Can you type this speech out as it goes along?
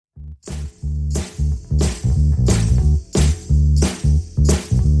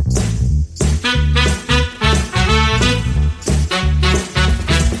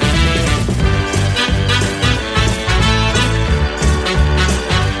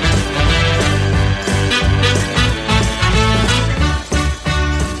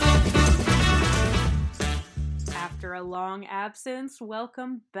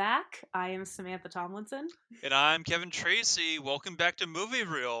Welcome back. I am Samantha Tomlinson. And I'm Kevin Tracy. Welcome back to Movie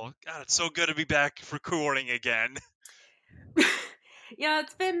Reel. God, it's so good to be back recording again. Yeah,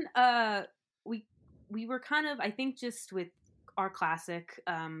 it's been we were kind of, I think, just with our classic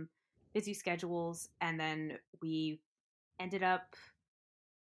busy schedules, and then we ended up.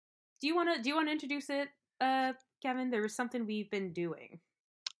 Do you want to introduce it, Kevin? There was something we've been doing.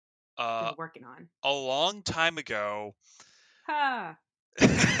 Been working on a long time ago. Ha. A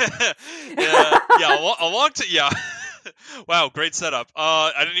long time. Yeah. Wow, great setup.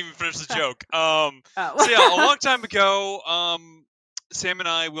 I didn't even finish the joke. So yeah, a long time ago, Sam and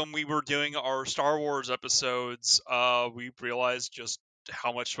I, when we were doing our Star Wars episodes, we realized just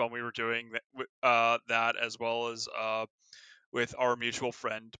how much fun we were doing that, as well as with our mutual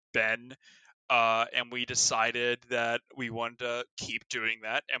friend Ben. And we decided that we wanted to keep doing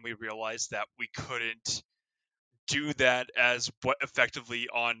that, and we realized that we couldn't do that as effectively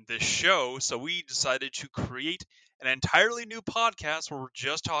on this show, so we decided to create an entirely new podcast where we're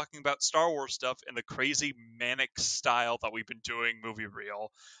just talking about Star Wars stuff in the crazy manic style that we've been doing Movie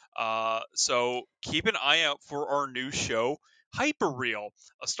Reel. So keep an eye out for our new show, Hyper Reel,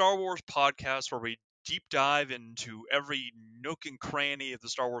 a Star Wars podcast where we deep dive into every nook and cranny of the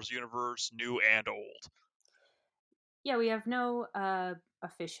Star Wars universe, new and old. Yeah, we have no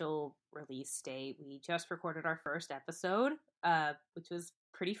official release date. We just recorded our first episode, which was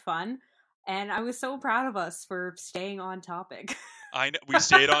pretty fun, and I was so proud of us for staying on topic. I know, we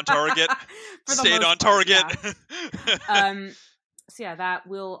stayed on target. Stayed on target. Yeah. So yeah, that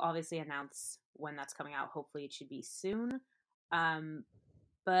we'll obviously announce when that's coming out. Hopefully, it should be soon.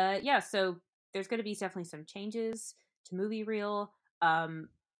 But yeah, so there's going to be definitely some changes to Movie Reel.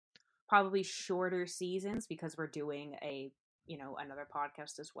 Probably shorter seasons because we're doing another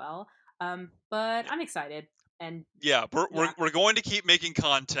podcast as well. But I'm excited, and yeah, we're going to keep making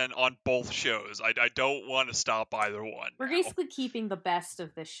content on both shows. I don't want to stop either one. We're basically keeping the best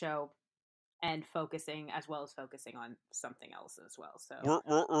of this show and focusing on something else as well. So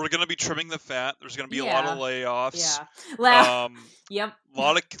we're going to be trimming the fat. There's going to be a lot of layoffs. Yeah. Yep. A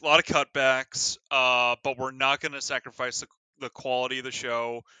lot of cutbacks. But we're not going to sacrifice the quality of the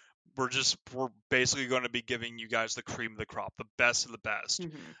show. We're basically going to be giving you guys the cream of the crop, the best of the best.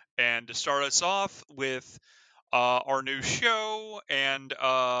 Mm-hmm. And to start us off with our new show and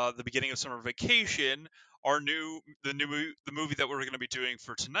the beginning of summer vacation, the movie that we're going to be doing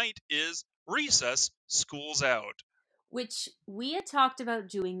for tonight is Recess, School's Out. Which we had talked about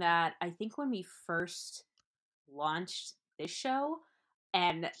doing that, I think, when we first launched this show.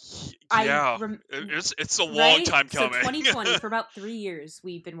 And yeah, it's a long time coming. So 2020, for about 3 years,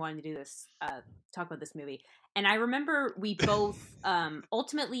 we've been wanting to do this, talk about this movie. And I remember we both,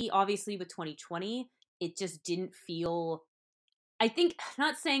 ultimately, obviously, with 2020, it just didn't feel, I think,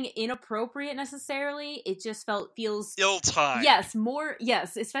 not saying inappropriate necessarily, it just feels ill-timed.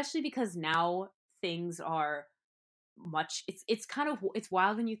 Yes, especially because now things are much, it's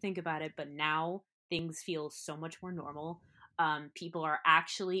wild when you think about it, but now things feel so much more normal. People are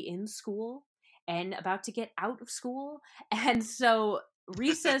actually in school and about to get out of school. And so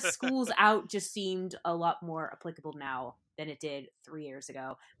Recess School's Out just seemed a lot more applicable now than it did 3 years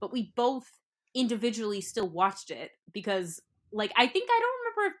ago. But we both individually still watched it because, I don't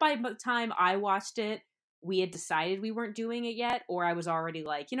remember if by the time I watched it, we had decided we weren't doing it yet, or I was already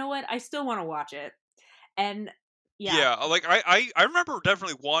like, you know what, I still want to watch it. And yeah, I remember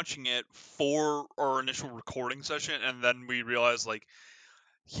definitely watching it for our initial recording session, and then we realized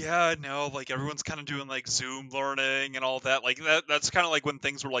everyone's kind of doing Zoom learning and all that. That's kind of when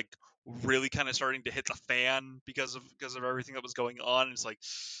things were really kind of starting to hit the fan because of everything that was going on. It's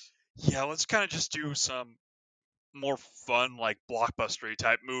let's kind of just do some more fun blockbustery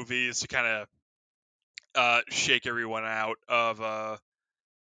type movies to kind of shake everyone out of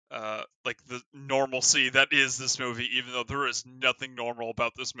the normalcy that is this movie, even though there is nothing normal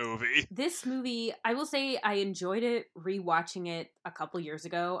about this movie. This movie, I will say, I enjoyed it rewatching it a couple years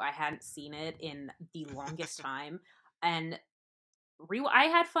ago. I hadn't seen it in the longest time, and I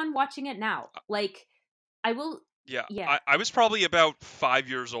had fun watching it now. I will. Yeah. I was probably about 5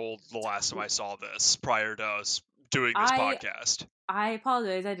 years old the last time I saw this, prior to us doing this podcast. I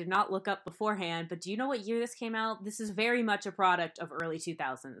apologize. I did not look up beforehand, but do you know what year this came out? This is very much a product of early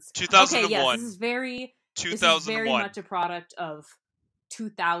 2000s. 2001. Okay, yes, this is very much a product of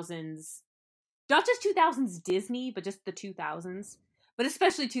 2000s. Not just 2000s Disney, but just the 2000s. But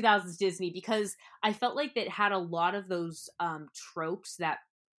especially 2000s Disney, because I felt like that had a lot of those tropes that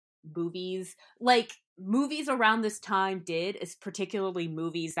movies around this time did, is particularly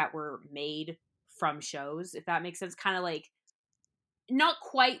movies that were made from shows, if that makes sense. Kind of like, not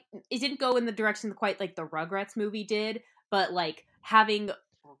quite, it didn't go in the direction quite like the Rugrats movie did, but like having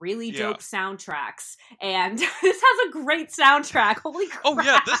really dope soundtracks. And this has a great soundtrack. Holy crap. Oh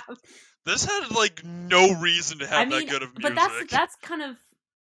yeah, this had like no reason to have that good of music. But that's kind of,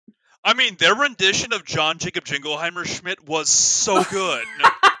 I mean, their rendition of John Jacob Jingleheimer Schmidt was so good.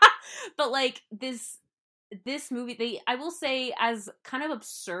 But like this movie, I will say, as kind of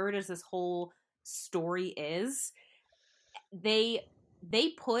absurd as this whole story is, they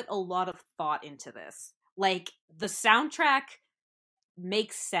put a lot of thought into this. Like, the soundtrack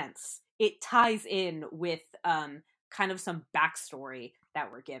makes sense. It ties in with kind of some backstory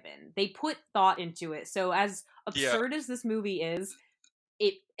that we're given. They put thought into it. So as absurd as this movie is,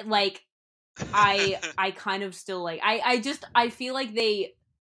 it, like, I kind of still like, I feel like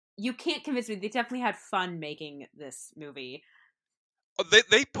you can't convince me. They definitely had fun making this movie.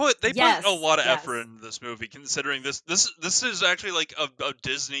 They put a lot of effort into this movie, considering this is actually like a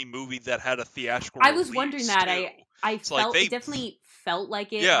Disney movie that had a theatrical I was wondering that. Too. I felt, it definitely felt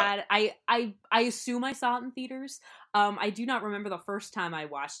like it had. I assume I saw it in theaters. I do not remember the first time I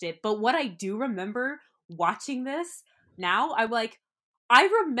watched it, but what I do remember watching this now, I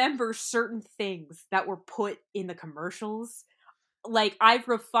remember certain things that were put in the commercials. Like, I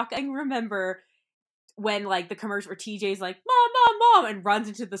fucking remember when, like, the commercial where TJ's like, "Mom, Mom, Mom," and runs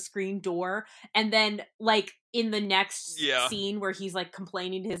into the screen door, and then, like, in the next scene where he's, like,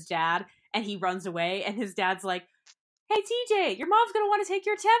 complaining to his dad, and he runs away, and his dad's like, "Hey, TJ, your mom's gonna want to take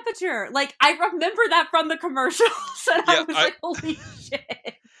your temperature." Like, I remember that from the commercials, and I was like, holy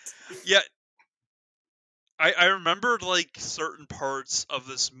shit. Yeah. I remembered, like, certain parts of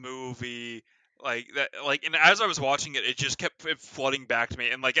this movie, like that, like, and as I was watching it, it just kept flooding back to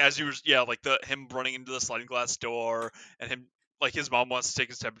me. And like, as you were, like, him running into the sliding glass door, and him, like, his mom wants to take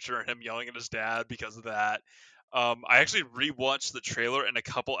his temperature, and him yelling at his dad because of that. I actually rewatched the trailer and a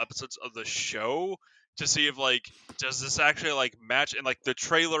couple episodes of the show to see if, like, does this actually, like, match? And like, the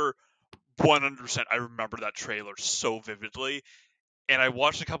trailer, 100%, I remember that trailer so vividly. And I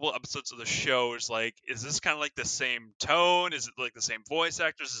watched a couple episodes of the show. It's like, is this kind of like the same tone? Is it like the same voice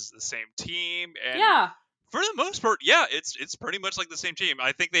actors? Is it the same team? And for the most part, yeah, it's pretty much like the same team.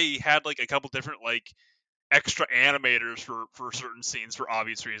 I think they had like a couple different like extra animators for certain scenes for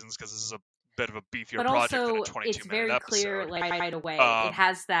obvious reasons, because this is a bit of a beefier project than a 22-minute episode. But also, it's very clear, like, right away, it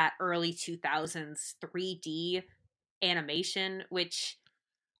has that early 2000s 3D animation, which,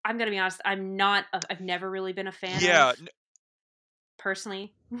 I'm gonna be honest, I've never really been a fan of.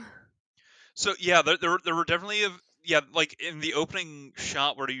 Personally. So yeah, there were definitely like in the opening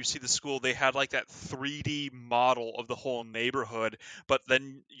shot where you see the school, they had like that 3D model of the whole neighborhood, but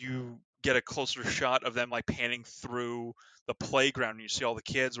then you get a closer shot of them like panning through the playground, and you see all the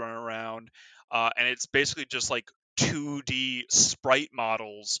kids running around, and it's basically just like 2D sprite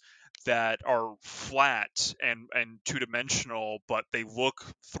models that are flat and two-dimensional, but they look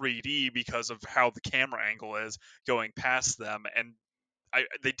 3D because of how the camera angle is going past them. And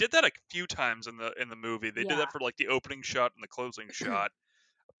they did that a few times in the movie. They did that for like the opening shot and the closing shot,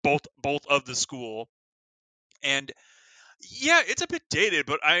 both of the school. And yeah, it's a bit dated,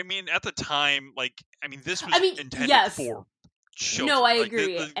 but I mean, at the time, like, I mean, this was intended for children. No, I like,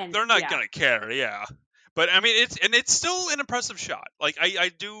 agree. They're not gonna care, But I mean, it's still an impressive shot. Like, I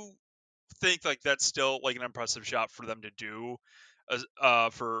do think like that's still like an impressive shot for them to do,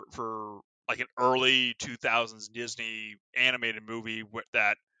 for like an early 2000s Disney animated movie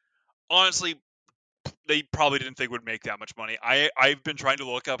that honestly they probably didn't think would make that much money. I've been trying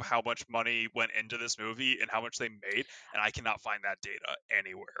to look up how much money went into this movie and how much they made, and I cannot find that data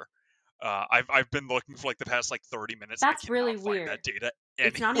anywhere. I've been looking for like the past like 30 minutes. That's I cannot really find weird. that data anywhere.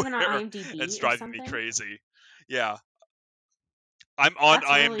 It's not even on IMDb. It's driving me crazy. Yeah. I'm on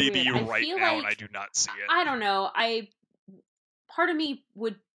IMDb really right now, and I do not see it. I don't know. Part of me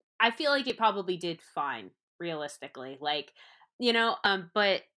I feel like it probably did fine, realistically. Like,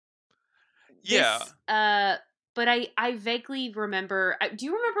 but yeah. But I vaguely remember. Do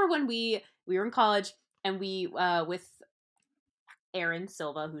you remember when we were in college and we with Aaron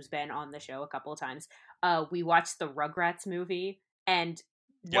Silva, who's been on the show a couple of times, we watched the Rugrats movie, and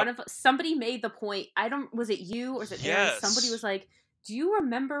Yep. somebody made the point. Was it you or was it Aaron? Somebody Yes. was like, "Do you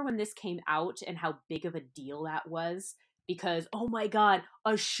remember when this came out and how big of a deal that was? Because oh my god,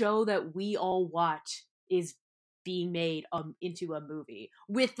 a show that we all watch is being made into a movie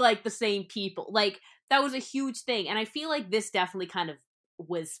with like the same people. Like that was a huge thing, and I feel like this definitely kind of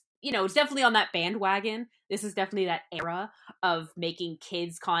was. It's definitely on that bandwagon. This is definitely that era of making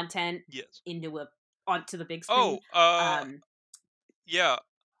kids content Yes. into onto the big Oh, screen. Yeah,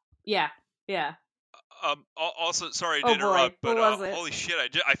 yeah. yeah. Also, sorry to Oh interrupt, boy, but what was it? holy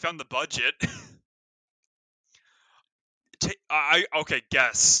shit! I found the budget. Okay,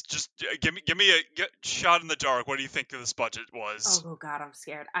 guess. Just give me a shot in the dark. What do you think this budget was, Oh god, I'm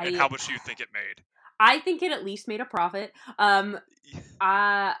scared. and how much do you think it made? I think it at least made a profit.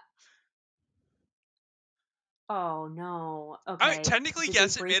 Uh oh no. Okay. Technically, Did they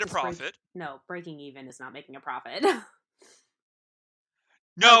yes, it break made a just break? profit. No, breaking even is not making a profit.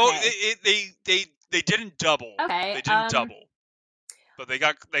 No, Okay. they didn't double. Okay. They didn't double, but they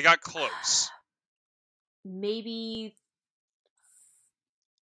got close. Maybe.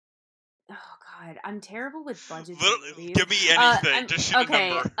 Oh god, I'm terrible with budgets in movies. Give me anything. Just shoot a Okay.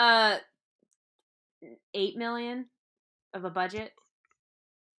 number. 8 million of a budget.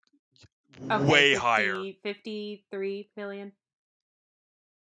 Way 50, higher. 53 million.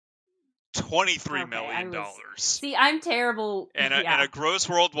 $23 Okay, million. See, I'm terrible. And Yeah. a gross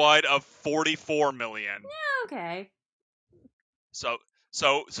worldwide of 44 million. Okay. So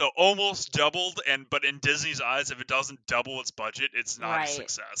almost doubled, but in Disney's eyes, if it doesn't double its budget, it's not a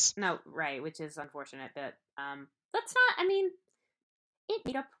success. No, right, which is unfortunate, but that's not. I mean, it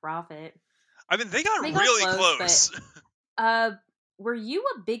made a profit. I mean, they got really close. But, were you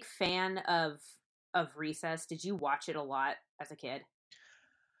a big fan of Recess? Did you watch it a lot as a kid?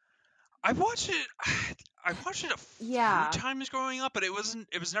 I watched it a few times growing up, but it was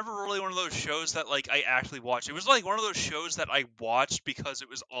never really one of those shows that like I actually watched. It was like one of those shows that I watched because it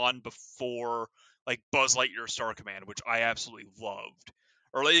was on before like Buzz Lightyear Star Command, which I absolutely loved.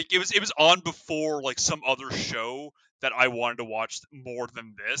 Or like it was on before like some other show that I wanted to watch more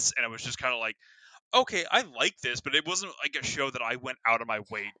than this, and it was just kind of like, okay, I like this, but it wasn't like a show that I went out of my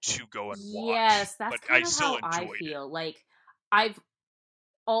way to go and watch. Yes, that's but kind I of still how I enjoyed feel. it. Like I've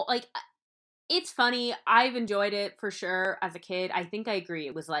like it's funny. I've enjoyed it for sure as a kid. I think I agree.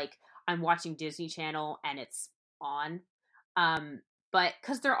 It was like I'm watching Disney Channel and it's on. But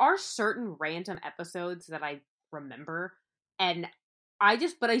because there are certain random episodes that I remember, and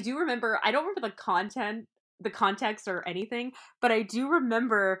but I do remember. I don't remember the context or anything, but I do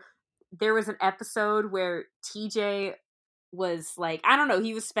remember there was an episode where TJ was like, I don't know,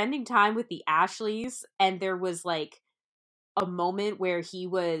 he was spending time with the Ashleys, and there was like a moment where he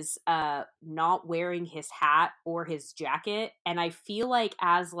was not wearing his hat or his jacket, and I feel like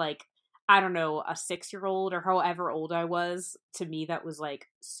as like I don't know, a 6-year-old or however old I was, to me that was like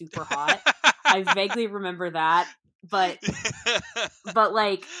super hot. I vaguely remember that, but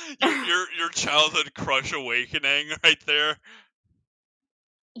like your childhood crush awakening right there.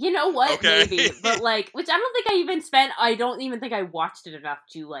 You know what? Okay. Maybe, but like, which I don't even think I watched it enough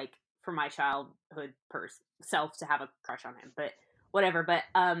to like for my childhood self to have a crush on him. But whatever. But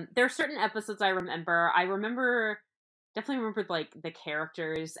there are certain episodes I remember. Definitely remembered like the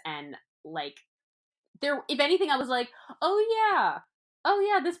characters and like there. If anything, I was like, oh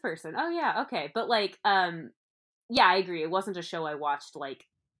yeah, this person. Oh yeah, okay. But like, yeah, I agree. It wasn't a show I watched like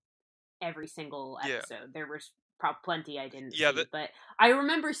every single episode. Yeah. There was plenty I didn't see, but I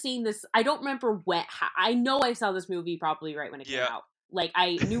remember seeing this. I don't remember when. I know I saw this movie probably right when it came out. Like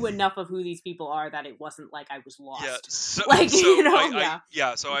I knew enough of who these people are that it wasn't like I was lost. Yeah, so, So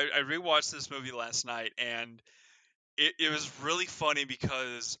I rewatched this movie last night, and it was really funny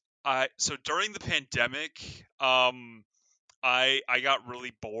because during the pandemic, I got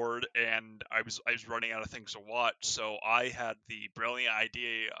really bored and I was running out of things to watch, so I had the brilliant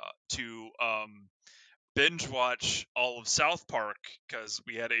idea to binge watch all of South Park because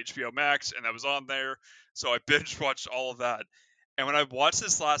we had HBO Max and that was on there. So I binge watched all of that. And when I watched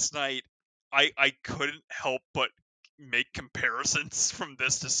this last night, I couldn't help but make comparisons from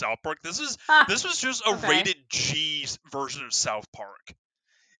this to South Park. This was just a rated G version of South Park.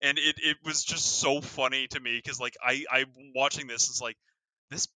 And it was just so funny to me because like I'm watching this, it's like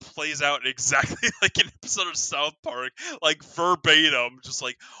this plays out exactly like an episode of South Park, like verbatim, just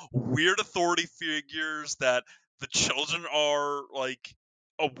like weird authority figures that the children are like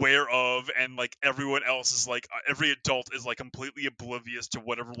aware of, and like everyone else is like every adult is like completely oblivious to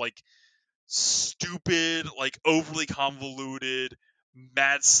whatever like stupid, like overly convoluted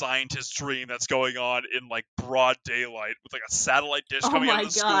mad scientist dream that's going on in like broad daylight with like a satellite dish Oh coming out my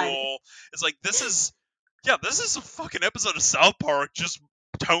of the god. school. It's like this is a fucking episode of South Park just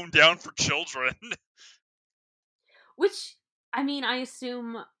toned down for children. Which, I mean, I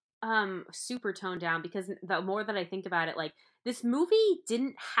assume super toned down, because the more that I think about it, like, this movie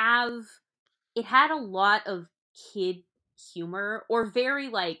didn't have, it had a lot of kid humor, or very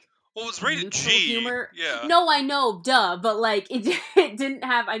like Well, it was rated neutral G. humor. Yeah. No, I know, duh, but like it didn't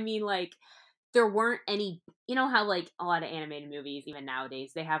have, I mean, like, there weren't any, you know how like a lot of animated movies even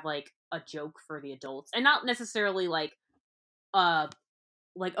nowadays, they have like a joke for the adults, and not necessarily uh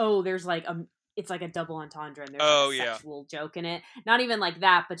like, oh, there's like a, it's like a double entendre and there's like Oh a yeah. sexual joke in it. Not even like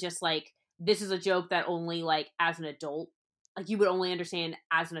that, but just like, this is a joke that only like as an adult, like, you would only understand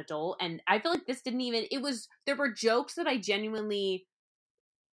as an adult. And I feel like this didn't even, it was, there were jokes that I genuinely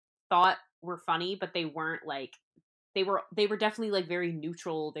thought were funny, but they weren't like, they were definitely like very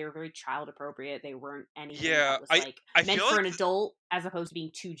neutral. They were very child appropriate. They weren't anything Yeah. that was like I meant feel for like an adult as opposed to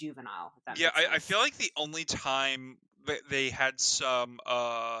being too juvenile, if that yeah, makes I sense. feel like the only time that they had some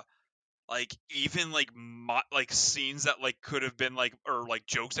like even like like scenes that like could have been like, or like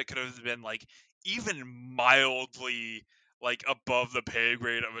jokes that could have been like even mildly like above the pay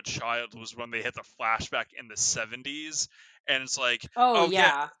grade of a child was when they hit the flashback in the 70s, and it's like, Oh oh yeah,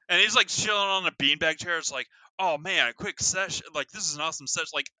 yeah. and he's like chilling on a beanbag chair. It's like, oh man, quick session, like this is an awesome session,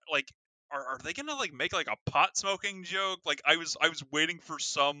 like are they gonna like make like a pot smoking joke? Like I was waiting for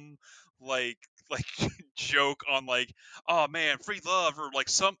some like like joke on like, oh man, free love, or like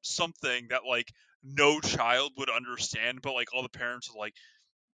something that like no child would understand, but like all the parents are like,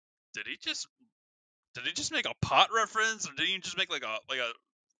 did he just make a pot reference, or did he just make like a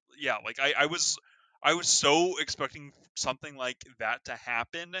yeah, like I was so expecting something like that to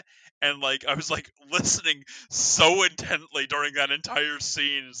happen, and like I was like listening so intently during that entire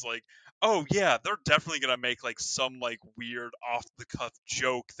scene. It's like, oh yeah, they're definitely gonna make like some like weird off the cuff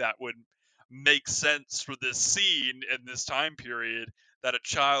joke that would make sense for this scene in this time period that a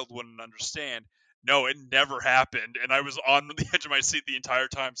child wouldn't understand. No, it never happened, and I was on the edge of my seat the entire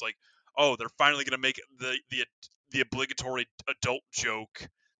time. It's like, oh, they're finally gonna make the obligatory adult joke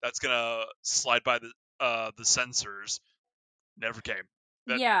that's gonna slide by the censors. Never came.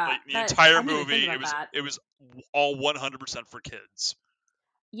 That Yeah, like the that, entire I didn't even think movie, it about was that. it was all 100% for kids.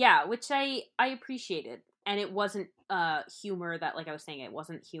 Yeah, which I appreciated. And it wasn't humor that, like I was saying, it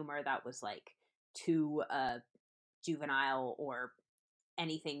wasn't humor that was like too juvenile or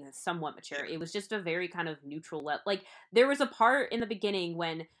anything that's somewhat mature. Yeah, It was just a very kind of neutral like, there was a part in the beginning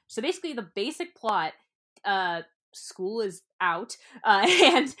when, so basically the basic plot, uh school is out,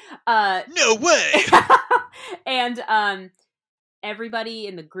 and no way. and everybody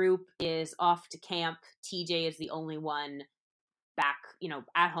in the group is off to camp. TJ is the only one back,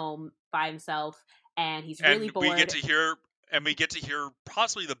 at home by himself, and he's really And we get bored. to hear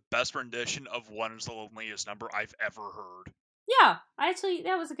possibly the best rendition of "One Is the Loneliest Number" I've ever heard. Yeah, actually,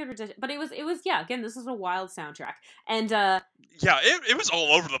 that was a good rendition. But it was yeah. Again, this is a wild soundtrack, and Yeah, it was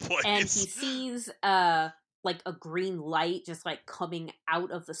all over the and he place. sees like a green light just like coming out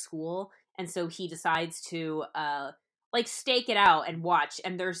of the school, and so he decides to like stake it out and watch.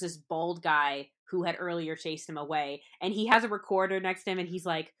 And there's this bald guy who had earlier chased him away, and he has a recorder next to him, and he's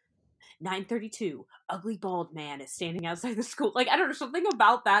like, 9:32, ugly bald man is standing outside the school. Like, I don't know, something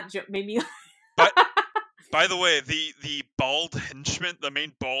about that made me. But by the way, the bald henchman, the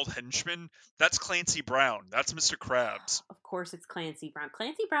main bald henchman, that's Clancy Brown. That's Mr. Krabs. Of course, it's Clancy Brown.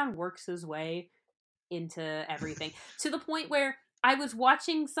 Clancy Brown works his way into everything, to the point where I was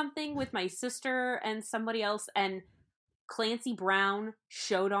watching something with my sister and somebody else, and Clancy Brown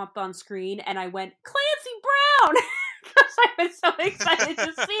showed up on screen, and I went, Clancy Brown! Because I was so excited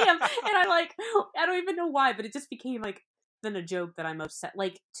to see him. And I don't even know why, but it just became like then a joke that I'm upset,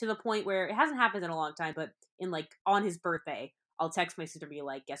 like, to the point where it hasn't happened in a long time, but in like on his birthday, I'll text my sister and be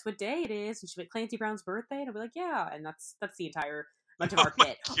like, guess what day it is? And she'll be like, Clancy Brown's birthday? And I'll be like, yeah. And that's the entire much of Oh our my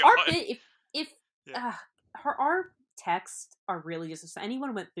bit. Our god. bit, if Yeah. our texts are really just, if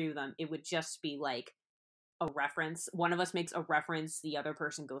anyone went through them, it would just be like a reference. One of us makes a reference, the other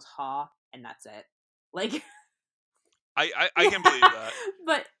person goes ha, and that's it. Like, I can believe that.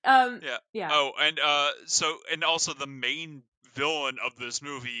 but Yeah. yeah. Oh, and and also the main villain of this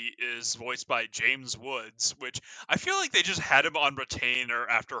movie is voiced by James Woods, which I feel like they just had him on retainer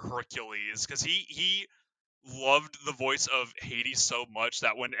after Hercules, because he loved the voice of Hades so much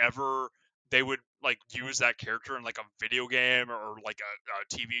that whenever they would like use that character in like a video game or like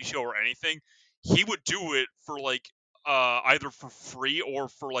a TV show or anything, he would do it for like either for free or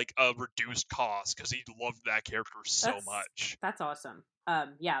for like a reduced cost because he loved that character so much. That's awesome.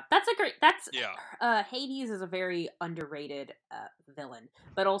 Yeah, that's Hades is a very underrated villain,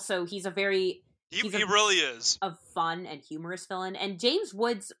 but also he's a very he really is a fun and humorous villain. And James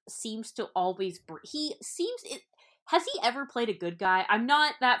Woods seems to always has he ever played a good guy? I'm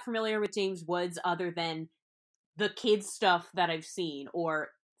not that familiar with James Woods other than the kids stuff that I've seen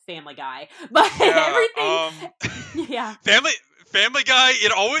or Family Guy, but everything. Yeah, Family Guy.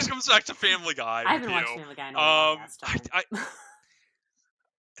 It always comes back to Family Guy. I haven't watched Family Guy in a long time.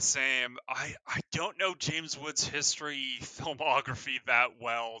 Same. I don't know James Woods' filmography that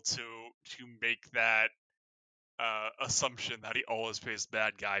well to make that assumption that he always plays the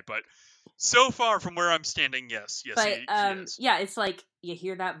bad guy, but so far from where I'm standing, yes, but, he is. Yeah, it's like you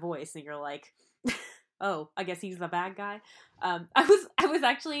hear that voice and you're like, oh, I guess he's the bad guy. I was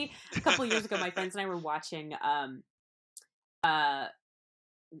actually a couple years ago, my friends and I were watching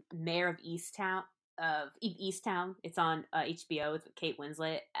Mayor of Easttown. Easttown. It's on HBO. It's with Kate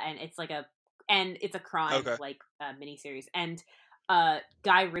Winslet, and it's like it's a crime miniseries. And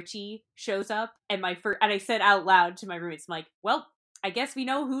Guy Ritchie shows up, and I said out loud to my roommates, I'm like, well, I guess we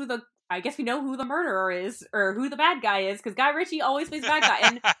know who the murderer is, or who the bad guy is, because Guy Ritchie always plays the bad guy.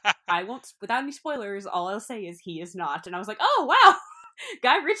 And I won't, without any spoilers, all I'll say is he is not. And I was like, oh wow,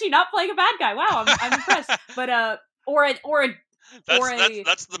 Guy Ritchie not playing a bad guy. Wow, I'm impressed. But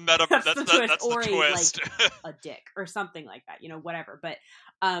that's the meta. That's the twist. Like, a dick or something like that, whatever. But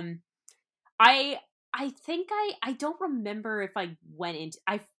I think I don't remember if I went into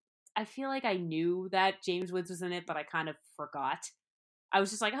I feel like I knew that James Woods was in it, but I kind of forgot. I was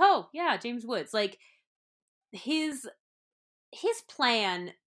just like, oh yeah, James Woods. Like his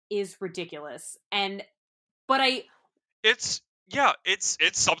plan is ridiculous, it's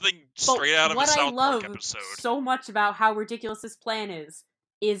something straight out of a South Park episode. So much about how ridiculous this plan is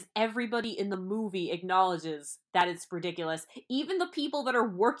everybody in the movie acknowledges that it's ridiculous. Even the people that are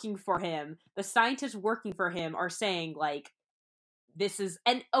working for him, the scientists working for him, are saying, like, this is...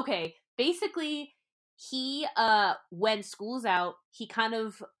 And, okay, basically, he, when school's out, he kind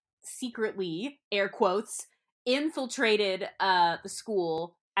of secretly, air quotes, infiltrated the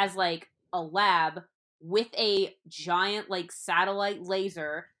school as, like, a lab with a giant, like, satellite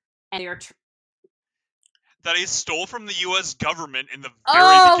laser, and they're... that he stole from the U.S. government in the very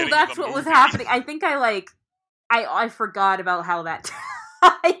beginning of the movie. Oh, that's what was happening. I think I forgot about how that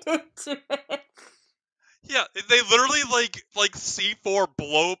tied into it. Yeah, they literally, like C4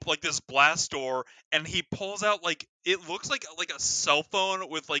 blow up, like, this blast door, and he pulls out, like, it looks like a cell phone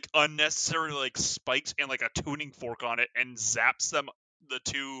with, like, unnecessary, like, spikes and, like, a tuning fork on it, and zaps the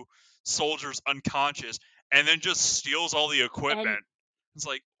two soldiers unconscious, and then just steals all the equipment. It's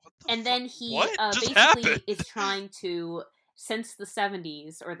like, what the And then he basically happened? is trying to, since the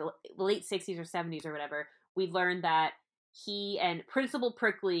 70s, or the late 60s or 70s or whatever, we learned that he and Principal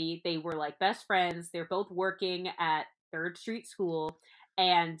Prickly, they were like best friends. They're both working at 3rd Street School,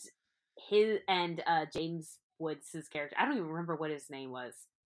 and James Woods' character, I don't even remember what his name was.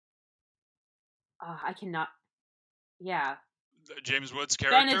 I cannot. Yeah. James Woods'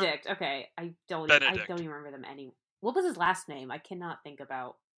 character? Benedict. Okay, I don't even remember them What was his last name? I cannot think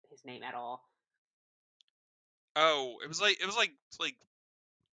about his name at all. Oh, it was like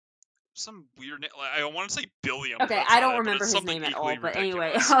some weird name. I want to say Billiam. Okay, I don't remember his name at all. But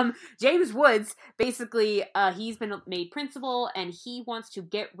anyway, James Woods, basically, he's been made principal, and he wants to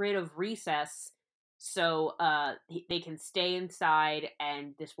get rid of recess so they can stay inside,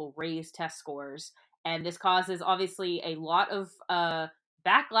 and this will raise test scores. And this causes, obviously, a lot of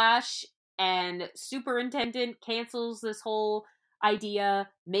backlash, and superintendent cancels this whole idea,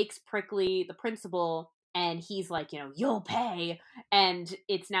 makes Prickly the principal, and he's like, you'll pay. And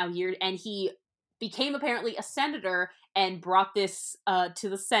it's now year, and he became apparently a senator and brought this to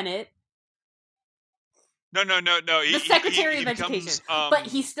the Senate. No. The Secretary of Education. But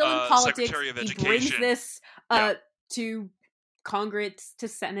he's still in politics. He brings this to Congress, to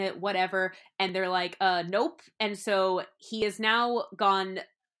Senate, whatever, and they're like, nope. And so he has now gone,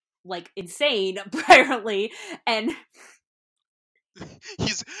 like, insane, apparently, and...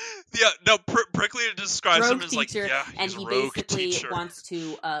 Prickly describes him as teacher, like, and he basically wants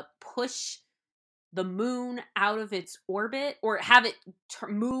to push the moon out of its orbit, or have it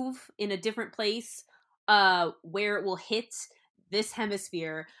move in a different place where it will hit this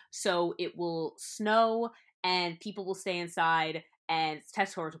hemisphere, so it will snow and people will stay inside and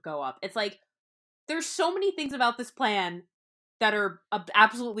test scores will go up. It's like, there's so many things about this plan that are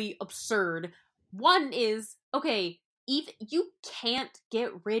absolutely absurd. One is, okay, if you can't get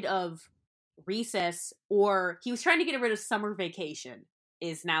rid of recess, or he was trying to get rid of summer vacation,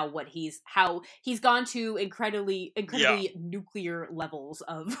 is now what how he's gone to incredibly nuclear levels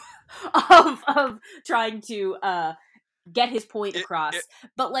of of trying to get his point across.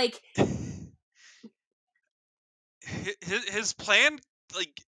 But like his plan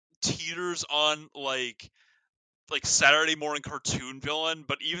like teeters on like Saturday morning cartoon villain,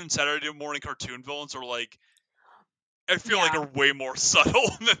 but even Saturday morning cartoon villains are like, I feel like are way more subtle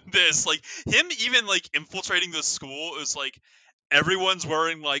than this. Like him even like infiltrating the school is like everyone's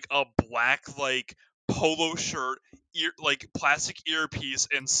wearing like a black like polo shirt, like plastic earpiece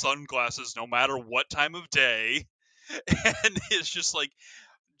and sunglasses no matter what time of day. And it's just like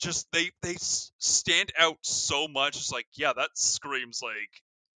they stand out so much. It's like, yeah, that screams like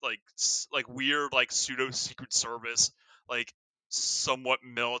weird like pseudo secret service, like somewhat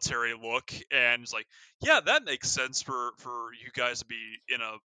military look. And it's like, yeah, that makes sense for you guys to be in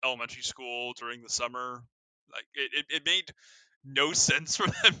a elementary school during the summer. Like it made no sense for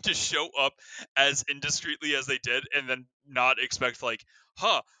them to show up as indiscreetly as they did and then not expect like,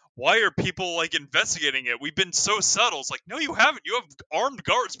 why are people like investigating it? We've been so subtle. It's like, no, you haven't. You have armed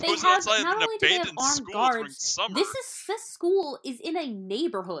guards posted outside of an abandoned school during summer. This school is in a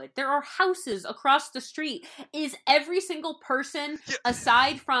neighborhood. There are houses across the street. Is every single person,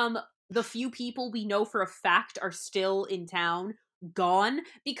 aside from the few people we know for a fact are still in town, gone?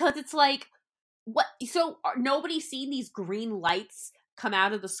 Because it's like, what? So nobody's seen these green lights come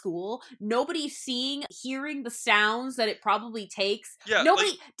out of the school. Nobody's hearing the sounds that it probably takes. Yeah,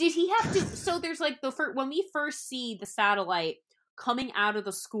 nobody did he have to. So there's like when we first see the satellite coming out of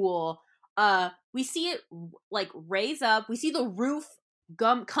the school, we see it like raise up. We see the roof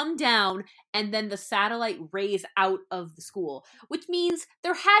come down, and then the satellite raise out of the school, which means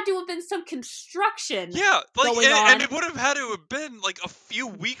there had to have been some construction going on. And it would have had to have been like a few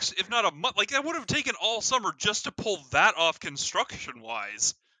weeks, if not a month. Like that would have taken all summer just to pull that off construction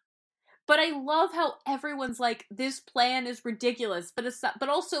wise. But I love how everyone's like, this plan is ridiculous, but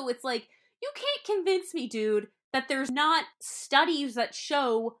also it's like, you can't convince me, dude, that there's not studies that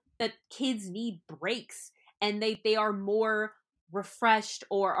show that kids need breaks and they are more refreshed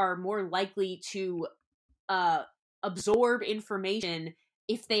or are more likely to absorb information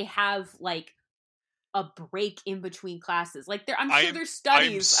if they have like a break in between classes. Like I'm sure there's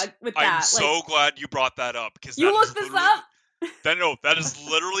studies with that. I'm so glad you brought that up, because you looked this up. That is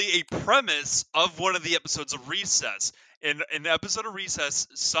literally a premise of one of the episodes of Recess. In the episode of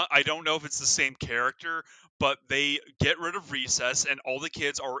Recess, I don't know if it's the same character, but they get rid of recess and all the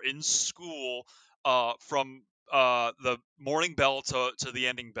kids are in school from the morning bell to the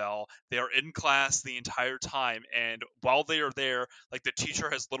ending bell. They are in class the entire time, and while they are there, like the teacher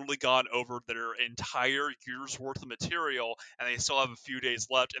has literally gone over their entire year's worth of material, and they still have a few days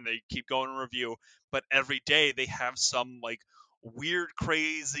left, and they keep going in review. But every day they have some like weird,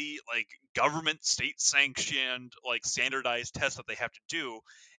 crazy, like government state sanctioned, like standardized test that they have to do.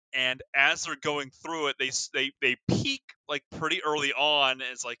 And as they're going through it, they peak like pretty early on,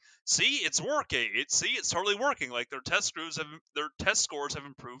 and it's like, see, it's working. It's totally working. Like their test scores have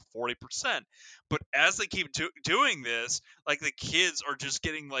improved 40%. But as they keep doing this, like the kids are just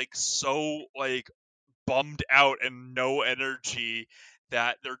getting like so like bummed out and no energy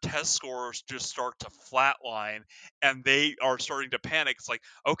that their test scores just start to flatline, and they are starting to panic. It's like,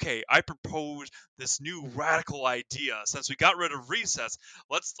 okay, I propose this new radical idea. Since we got rid of recess,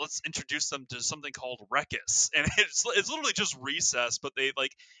 let's introduce them to something called Recus. And it's literally just recess, but they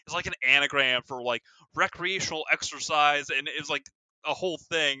like, it's like an anagram for like recreational exercise, and it's like a whole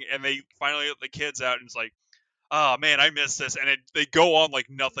thing. And they finally get the kids out, and it's like, oh man, I missed this. And they go on like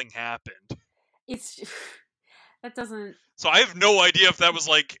nothing happened. It's that doesn't. So I have no idea if that was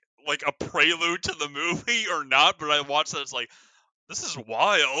like a prelude to the movie or not, but I watched that. It's like, this is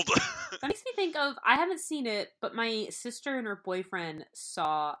wild. That makes me think of, I haven't seen it, but my sister and her boyfriend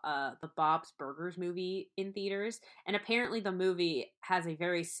saw the Bob's Burgers movie in theaters, and apparently the movie has a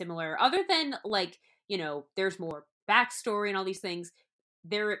very similar, other than like, you know, there's more backstory and all these things.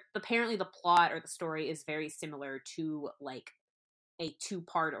 Apparently the plot or the story is very similar to like a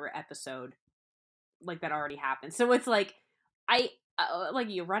 2-part or episode like that already happened. So it's like, like,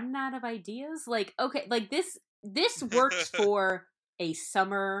 you're running out of ideas. Like, okay, like this works for a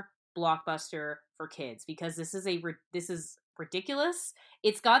summer blockbuster for kids, because this is ridiculous.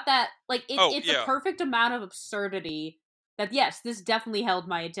 It's got that like it's a perfect amount of absurdity that, yes, this definitely held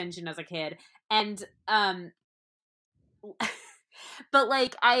my attention as a kid. And but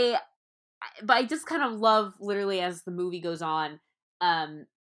like I just kind of love, literally, as the movie goes on,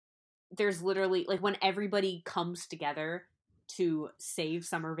 there's literally like when everybody comes together to save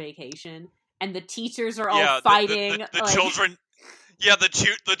summer vacation, and the teachers are all fighting. The children. Yeah,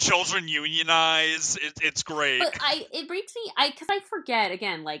 the children unionize. It's great. But it breaks me. Because I forget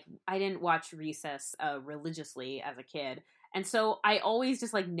again. Like, I didn't watch Recess religiously as a kid, and so I always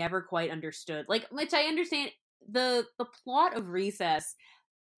just like never quite understood. Like, which I understand the plot of Recess.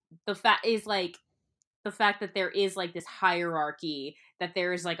 The fact that there is like this hierarchy, that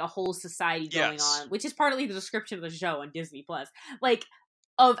there is like a whole society going on, which is partly the description of the show on Disney Plus, like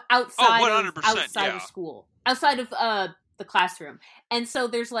of outside of school, outside of the classroom. And so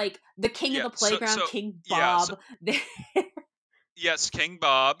there's like the king of the playground, King Bob. Yes, King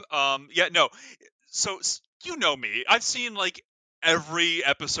Bob. So you know me. I've seen like every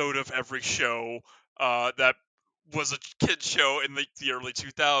episode of every show that was a kid's show in the early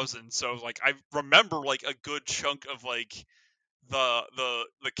 2000s. So like I remember like a good chunk of like the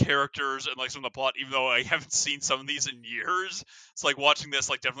characters and like some of the plot, even though I haven't seen some of these in years. It's like watching this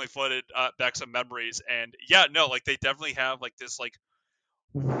like definitely flooded back some memories. And yeah, no, like they definitely have like this like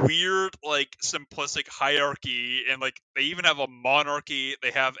weird like simplistic hierarchy, and like they even have a monarchy.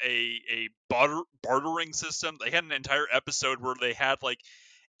 They have a bartering system. They had an entire episode where they had like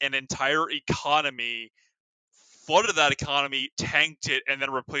an entire economy, flooded that economy, tanked it, and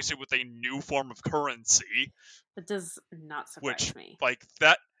then replaced it with a new form of currency. That does not surprise me. Like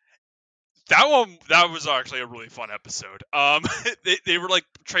that was actually a really fun episode. They were like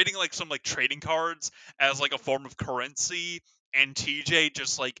trading like some like trading cards as like a form of currency, and TJ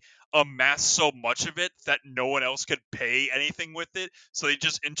just like amassed so much of it that no one else could pay anything with it. So they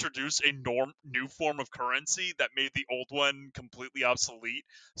just introduced a new form of currency that made the old one completely obsolete.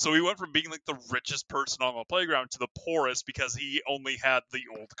 So he went from being like the richest person on the playground to the poorest because he only had the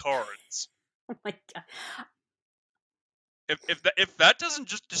old cards. Oh my god. If that doesn't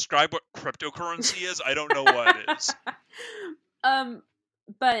just describe what cryptocurrency is, I don't know what it is.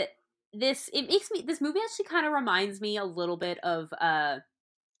 But this movie actually kind of reminds me a little bit of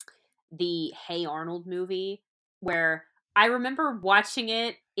the Hey Arnold movie, where I remember watching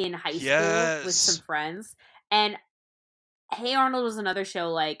it in high school with some friends, and Hey Arnold was another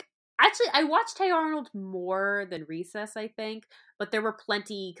show. Like, actually, I watched Hey Arnold more than Recess, I think, but there were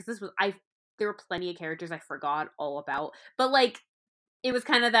plenty there were plenty of characters I forgot all about. But like, it was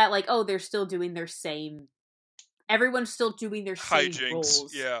kind of that like, oh, they're still doing their same. Everyone's still doing their same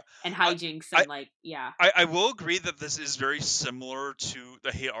roles, and hijinks, and I will agree that this is very similar to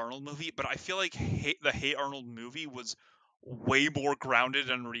the Hey Arnold movie, but I feel like the Hey Arnold movie was way more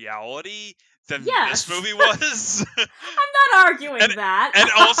grounded in reality than this movie was. I'm not arguing that. And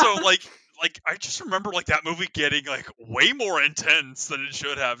also, like I just remember like that movie getting like way more intense than it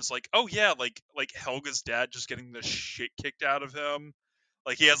should have. It's like, oh yeah, like Helga's dad just getting the shit kicked out of him.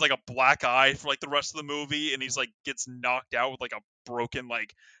 Like he has like a black eye for like the rest of the movie, and he's like gets knocked out with like a broken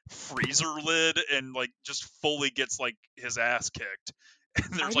like freezer lid, and like just fully gets like his ass kicked.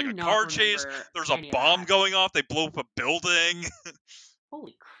 And there's like a car chase. There's a bomb going off. They blow up a building.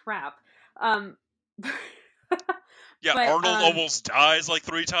 Holy crap! Yeah, but, Arnold almost dies like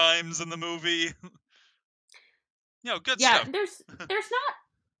 3 times in the movie. Good stuff. Yeah, there's not.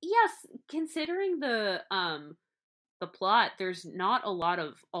 Yes, considering the plot, there's not a lot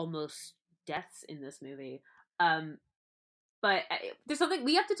of almost deaths in this movie. But there's something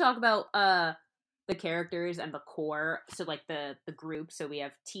we have to talk about. The characters and the core. So like the group. So we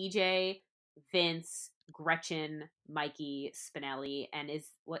have TJ, Vince, Gretchen, Mikey, Spinelli, and is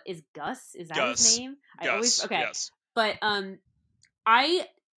Gus? Is that his name? Gus. Yes. But I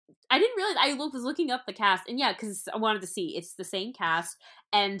didn't realize. I was looking up the cast, and yeah, because I wanted to see. It's the same cast,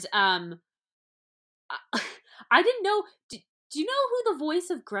 and I didn't know. Do you know who the voice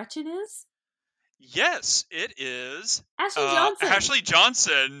of Gretchen is? Yes, it is Ashley Johnson. Ashley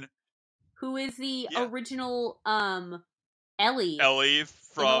Johnson, who is the original Ellie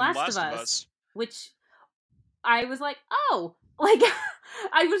from Last of Us, which I was like, oh, like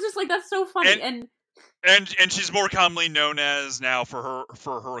I was just like, that's so funny, and she's more commonly known as now for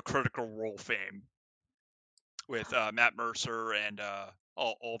her Critical Role fame with Matt Mercer and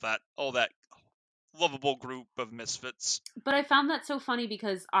all that lovable group of misfits. But I found that so funny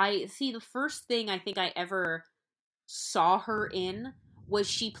because the first thing I think I ever saw her in was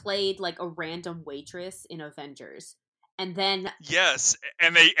she played like a random waitress in Avengers. And then yes,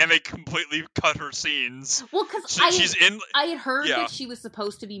 and they completely cut her scenes. Well, because I had heard that she was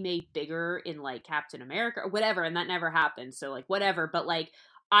supposed to be made bigger in like Captain America or whatever, and that never happened. So like whatever, but like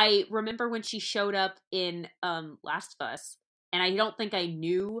I remember when she showed up in Last of Us, and I don't think I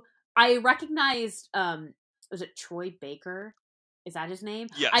knew. I recognized was it Troy Baker? Is that his name?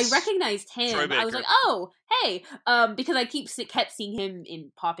 Yes. I recognized him. I was like, oh, hey, because I kept seeing him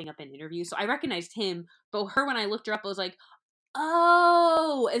in popping up in interviews, so I recognized him. But her, when I looked her up, I was like,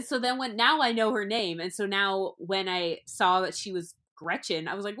 oh, and so then now I know her name, and so now when I saw that she was Gretchen,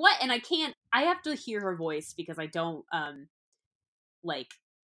 I was like, what? And I have to hear her voice because I don't like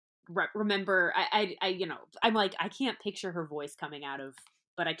remember. I'm like, I can't picture her voice coming out of.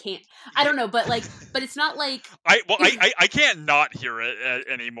 But I can't. I don't know. But but it's not like I can't not hear it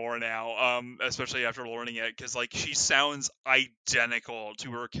anymore now. Especially after learning it, because like she sounds identical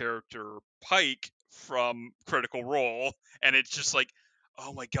to her character Pike from Critical Role, and it's just like,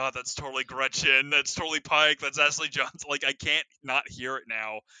 oh my god, that's totally Gretchen. That's totally Pike. That's Ashley Johnson. Like I can't not hear it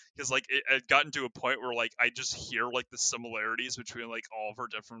now because like it had gotten to a point where like I just hear like the similarities between like all of her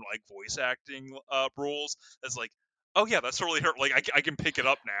different like voice acting roles. As like, oh yeah, that's totally her. Like I can pick it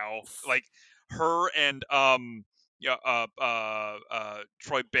up now. Like her and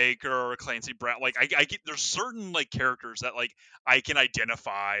Troy Baker, Clancy Brown. Like I get there's certain like characters that like I can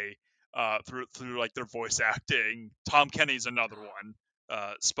identify through like their voice acting. Tom Kenny's another one.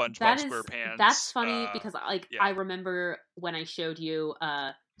 SpongeBob SquarePants. That's funny because yeah. I remember when I showed you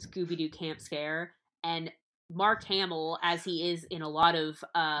Scooby Doo Camp Scare, and Mark Hamill, as he is in a lot of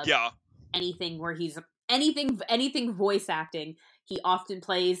anything where he's anything voice acting, he often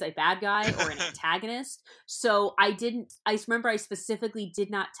plays a bad guy or an antagonist. So I remember I specifically did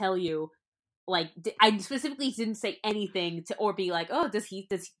not tell you, like, I specifically didn't say anything to, or be like, oh,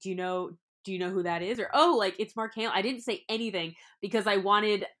 do you know who that is? Or, oh, like, it's Mark Hamill. I didn't say anything because I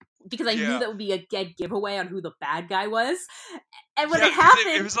knew that would be a dead giveaway on who the bad guy was. And when it happened,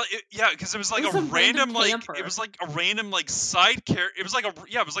 it was like, because it was like a random like camper. It was like a random like side character. It was like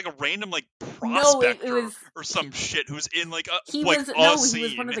a random like prospector or some shit who's in like a he was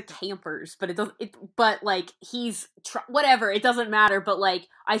one of the campers, but but like he's whatever, it doesn't matter. But like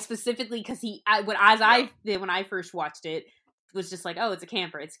I specifically, because when I first watched it, was just like, oh, it's a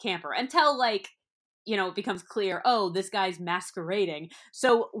camper until like, you know, it becomes clear, oh, this guy's masquerading.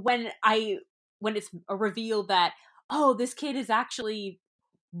 So when it's a reveal that, oh, this kid is actually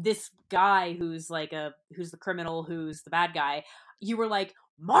this guy who's the criminal, who's the bad guy, you were like,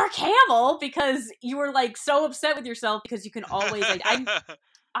 Mark Hamill, because you were like so upset with yourself because you can always like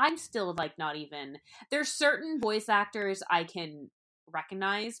I'm still like not even, there's certain voice actors I can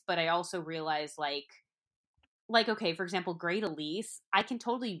recognize, but I also realize like okay, for example, Great Elise, I can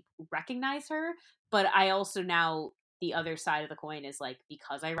totally recognize her, but I also now, the other side of the coin is like,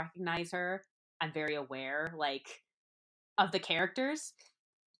 because I recognize her, I'm very aware like of the characters.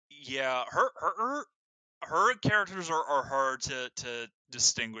 Yeah, her characters are hard to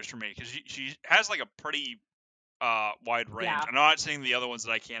distinguish for me because she has like a pretty wide range. Yeah. I'm not saying the other ones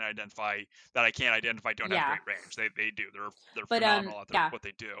that I can't identify don't have great range. They do. They're phenomenal at what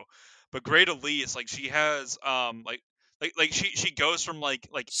they do. But Great Elise, like she has like she goes from like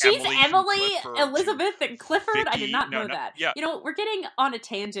she's Emily Elizabeth to and Clifford. Vicky. I did not know that. Yeah. You know, we're getting on a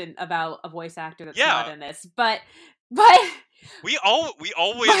tangent about a voice actor that's Yeah. not in this, but we always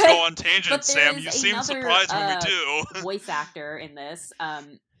go on tangents, Sam. You seem surprised when we do. Voice actor in this.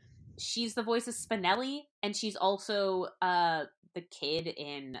 She's the voice of Spinelli, and she's also the kid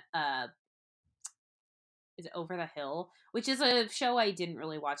in is it Over the Hill, which is a show I didn't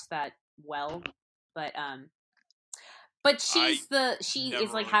really watch that well, but she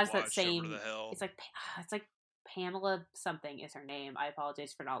is like has that same. It's like Pamela something is her name. I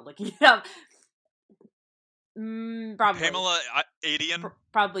apologize for not looking it up. Probably Pamela Adian.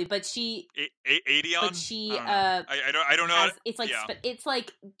 Probably, but she Adian. But she I don't know. It's like it's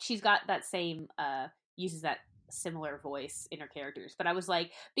like she's got that same uses that similar voice in her characters. But I was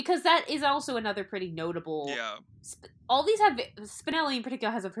like, because that is also another pretty notable. Yeah. All these have Spinelli in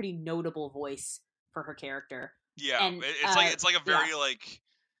particular has a pretty notable voice for her character. Yeah, and it's like a very like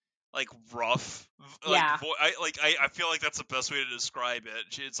rough I feel like that's the best way to describe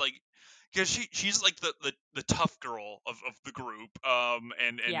it. It's like because she's like the tough girl of the group,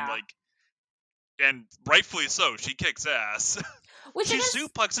 like, and rightfully so, she kicks ass. She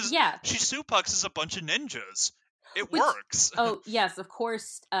suplexes a bunch of ninjas. It works. Oh yes, of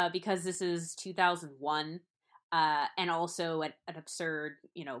course, because this is 2001, and also an absurd,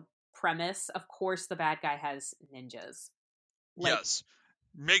 premise. Of course, the bad guy has ninjas. Yes.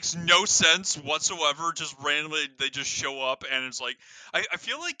 Makes no sense whatsoever. Just randomly, they just show up, and it's like I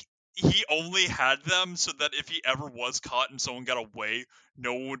feel like he only had them so that if he ever was caught and someone got away,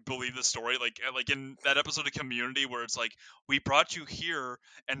 no one would believe the story. Like in that episode of Community where it's like, we brought you here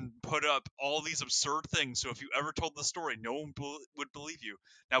and put up all these absurd things, so if you ever told the story, no one would believe you.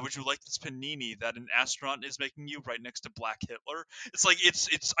 Now, would you like this panini that an astronaut is making you right next to Black Hitler? It's like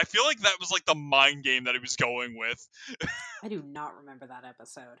it's. I feel like that was like the mind game that he was going with. I do not remember that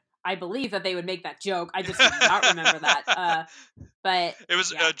episode. I believe that they would make that joke. I just do not remember that. But it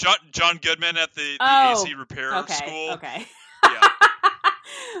was yeah. John Goodman at the AC repair school. Okay. Yeah.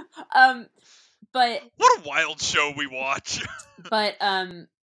 But what a wild show we watch. But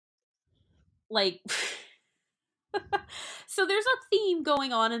like so there's a theme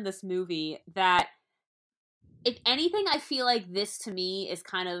going on in this movie that, if anything, I feel like this to me is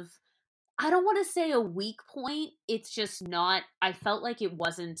kind of, I don't want to say a weak point. It's just not, I felt like it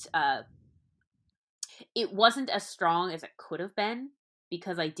wasn't as strong as it could have been,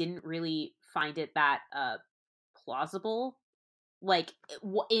 because I didn't really find it that plausible, like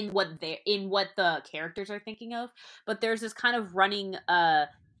in what the characters are thinking of. But there's this kind of running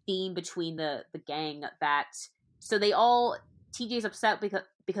theme between the gang that, so they all, TJ's upset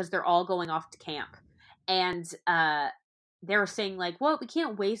because they're all going off to camp, and they were saying like, well, we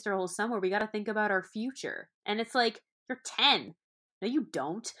can't waste our whole summer, we got to think about our future. And it's like, you're 10. No, you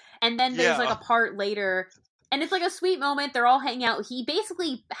don't. And then there's like a part later, and it's like a sweet moment. They're all hanging out. He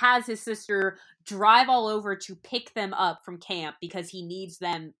basically has his sister drive all over to pick them up from camp because he needs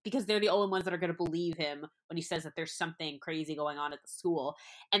them, because they're the only ones that are going to believe him when he says that there's something crazy going on at the school.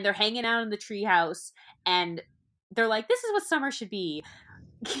 And they're hanging out in the treehouse, and they're like, this is what summer should be.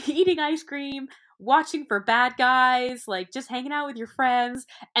 Eating ice cream, watching for bad guys, like just hanging out with your friends.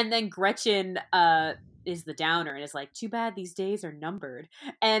 And then Gretchen is the downer and is like, too bad these days are numbered.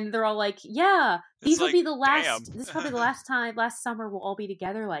 And they're all like, yeah, these will be the last, this is probably the last summer we'll all be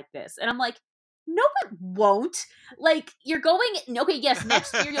together like this. And I'm like, no, it won't. Like, you're going, okay, yes,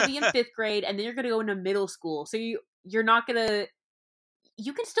 next year you'll be in 5th grade, and then you're gonna go into middle school, so you're not gonna,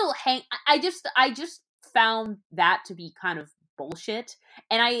 you can still hang. I just found that to be kind of bullshit.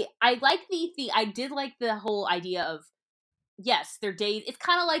 And I like I did like the whole idea of, yes, their days, it's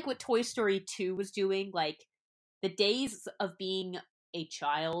kind of like what Toy Story 2 was doing, like the days of being a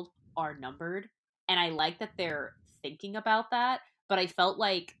child are numbered, and I like that they're thinking about that. But I felt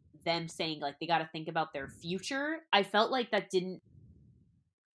like them saying like they got to think about their future, I felt like that didn't,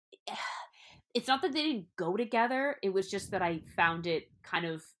 it's not that they didn't go together, it was just that I found it kind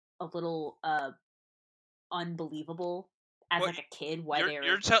of a little unbelievable as like a kid. Why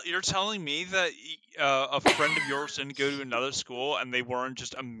you're telling me that a friend of yours didn't go to another school and they weren't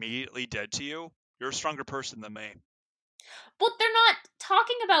just immediately dead to you? You're a stronger person than me. But they're not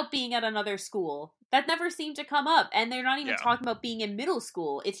talking about being at another school. That never seemed to come up. And they're not even talking about being in middle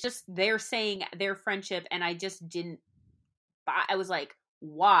school. It's just they're saying their friendship, and I just didn't, I was like,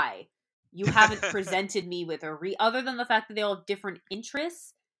 why? You haven't presented me with other than the fact that they all have different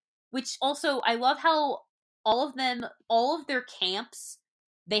interests. Which also, I love how all of their camps,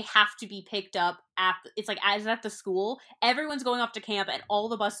 they have to be picked up at, it's like as at the school. Everyone's going off to camp and all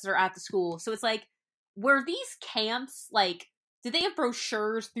the buses are at the school. So it's like, were these camps, like, did they have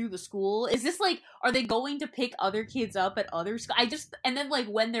brochures through the school? Is this like, are they going to pick other kids up at other schools? And then like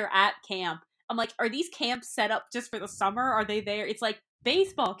when they're at camp, I'm like, are these camps set up just for the summer? Are they there? It's like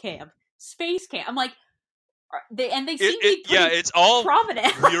baseball camp, space camp. I'm like, they seem to be pretty it's all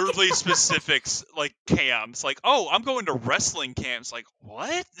prominent. Weirdly specifics, like camps. Like, oh, I'm going to wrestling camps. Like,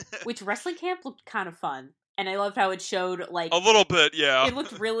 what? Which wrestling camp looked kind of fun, and I loved how it showed like a little bit. Yeah, it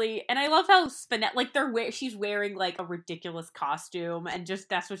looked really, and I love how like she's wearing like a ridiculous costume, and just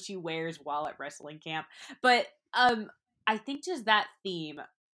that's what she wears while at wrestling camp. But I think just that theme.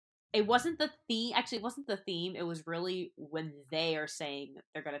 It wasn't the theme. Actually, it wasn't the theme. It was really when they are saying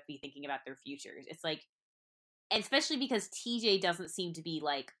they're going to be thinking about their futures. It's like, and especially because TJ doesn't seem to be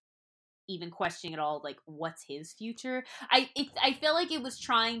like even questioning at all like what's his future. I feel like it was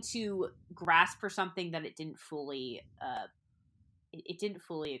trying to grasp for something that it didn't fully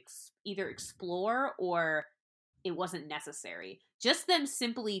either explore, or it wasn't necessary. Just them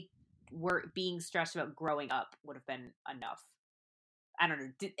simply were being stressed about growing up would have been enough. I don't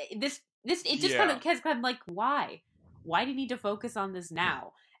know. It just kind of like, why do you need to focus on this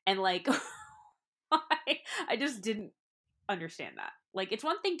now? And like, I just didn't understand that. Like, it's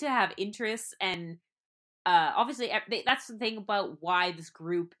one thing to have interests, and obviously that's the thing about why this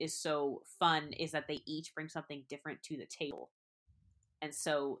group is so fun, is that they each bring something different to the table, and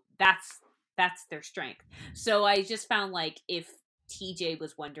so that's their strength. So I just found like if TJ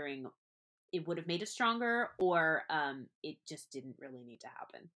was wondering, it would have made it stronger, or it just didn't really need to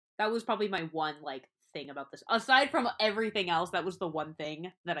happen. That was probably my one, like, thing about this. Aside from everything else, that was the one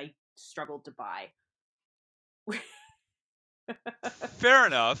thing that I struggled to buy. Fair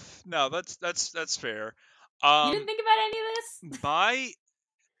enough. No, that's fair. You didn't think about any of this?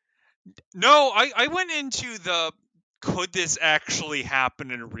 No, I went into the could this actually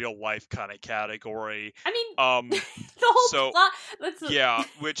happen in real life kind of category. I mean, the whole plot. Yeah,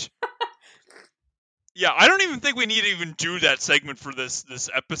 yeah, I don't even think we need to even do that segment for this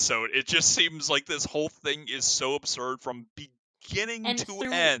episode. It just seems like this whole thing is so absurd from beginning to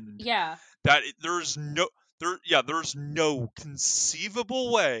end. Yeah. That there's no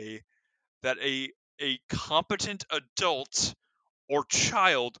conceivable way that a competent adult or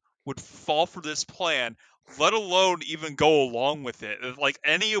child would fall for this plan, let alone even go along with it. Like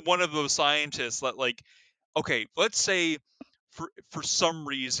any one of those scientists that, like, okay, let's say for some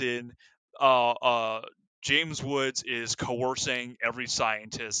reason, James Woods is coercing every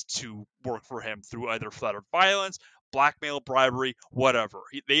scientist to work for him through either threat of violence, blackmail, bribery, whatever.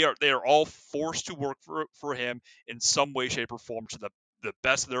 They are all forced to work for him in some way, shape, or form to the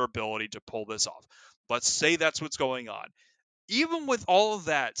best of their ability to pull this off. Let's say that's what's going on. Even with all of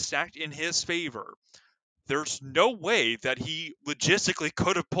that stacked in his favor, there's no way that he logistically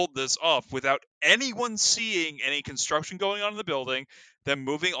could have pulled this off without anyone seeing any construction going on in the building, them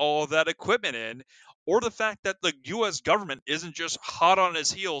moving all of that equipment in, or the fact that the U.S. government isn't just hot on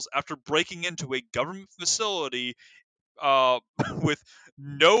his heels after breaking into a government facility with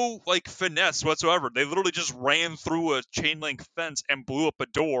no, like, finesse whatsoever. They literally just ran through a chain link fence and blew up a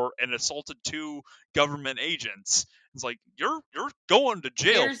door and assaulted 2 government agents. It's like, you're going to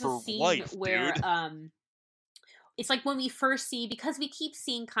jail There's for a scene life, where dude. It's like when we first see, because we keep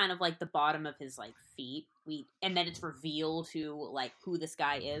seeing kind of like the bottom of his like feet, and then it's revealed to like who this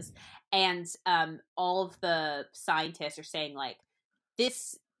guy is, and all of the scientists are saying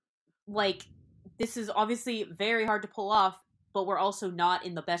this like this is obviously very hard to pull off, but we're also not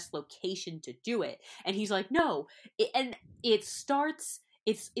in the best location to do it. And he's like, no, it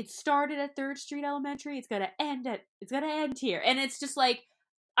started at 3rd Street Elementary. It's gonna end here, and it's just like,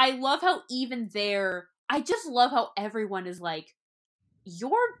 I love how even there. I just love how everyone is like,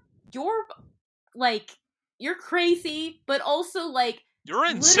 you're like, you're crazy, but also like, you're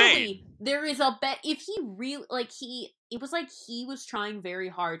insane. There is a bet if he really it was like he was trying very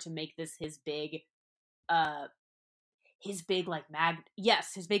hard to make this his big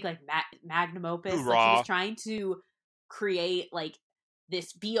magnum opus. Hoorah. Like, he was trying to create like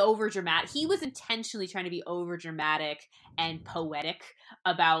this, be over dramatic. He was intentionally trying to be over dramatic and poetic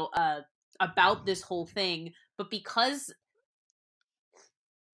about this whole thing, but because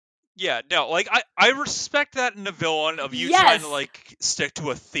I respect that in a villain of you trying to like stick to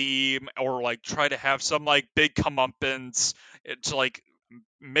a theme or like try to have some like big comeuppance to like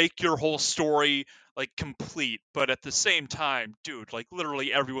make your whole story like complete, but at the same time, dude, like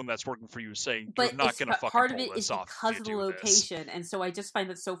literally everyone that's working for you is saying you're not gonna fucking part of pull it this is off because of the location. And so I just find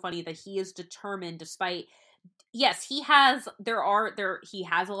that so funny that he is determined, despite, yes, he has a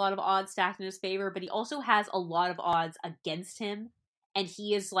lot of odds stacked in his favor, but he also has a lot of odds against him, and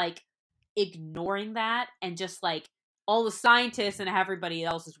he is like ignoring that, and just like, all the scientists and everybody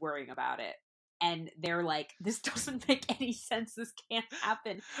else is worrying about it, and they're like, this doesn't make any sense, this can't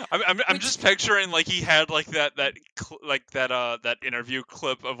happen. I'm just picturing like he had like that interview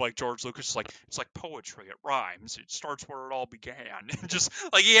clip of like George Lucas, like, it's like poetry, it rhymes, it starts where it all began. Just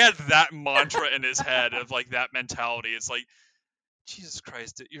like he had that mantra in his head of like that mentality. It's like, Jesus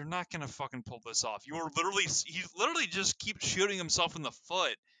Christ, you're not gonna fucking pull this off. He literally just keeps shooting himself in the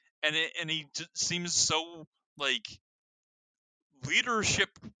foot, and he seems so like leadership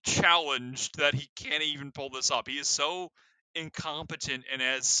challenged that he can't even pull this up. He is so incompetent and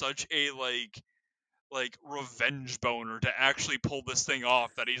has such a like revenge boner to actually pull this thing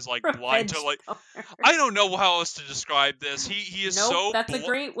off that he's like blind to like boner. I don't know how else to describe this. He is so that's a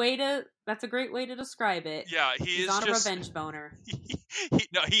great way to describe it. Yeah, he's on a revenge boner.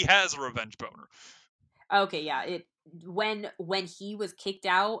 He has a revenge boner. Okay, yeah. When he was kicked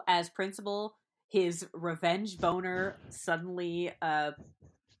out as principal, his revenge boner suddenly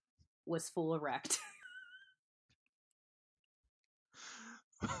was full erect.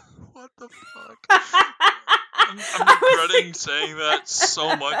 What the fuck? I'm regretting saying that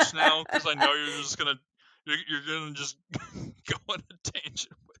so much now, because I know you're gonna just go on a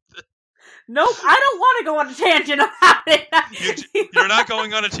tangent with it. Nope, I don't want to go on a tangent about it. You're not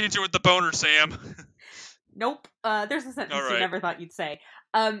going on a tangent with the boner, Sam. Nope. There's a sentence you never thought you'd say.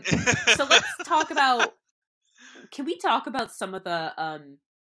 So let's talk about. Can we talk about some of the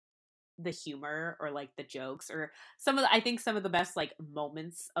the humor or like the jokes or I think some of the best like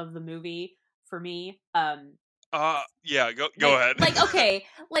moments of the movie for me. Yeah, go ahead. Like okay,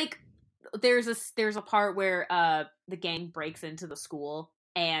 like there's a part where the gang breaks into the school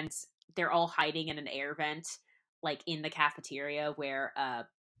and they're all hiding in an air vent like in the cafeteria where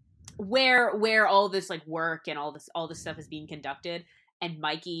all this like work and all this stuff is being conducted, and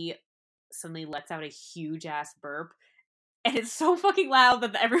Mikey suddenly lets out a huge ass burp, and it's so fucking loud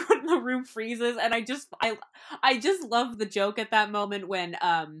that everyone in the room freezes, and I just love the joke at that moment when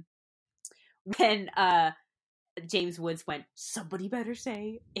James Woods went, "Somebody better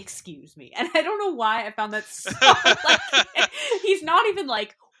say, excuse me." And I don't know why I found that so, like, he's not even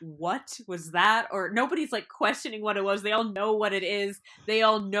like, what was that? Or nobody's like questioning what it was. They all know what it is. They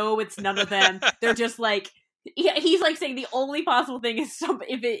all know it's none of them. They're just like, he's like saying the only possible thing is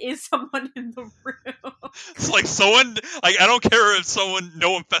if it is someone in the room. It's like someone, like, I don't care if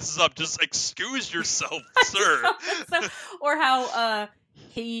no one fesses up, just excuse yourself, sir. Or how,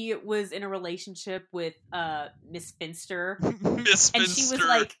 he was in a relationship with Miss Finster. Miss Finster. And she was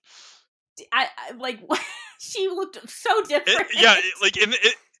like, I like she looked so different.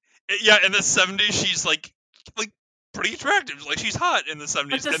 In the 70s, she's like pretty attractive. Like, she's hot in the 70s.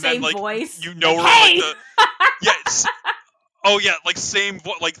 But the and same then, like, voice. You know like, her hey! like the yes. Oh yeah, like same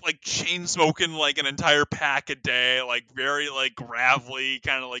like chain smoking like an entire pack a day, like very like gravelly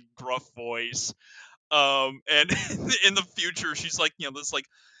kind of like gruff voice. And in the future, she's like, this like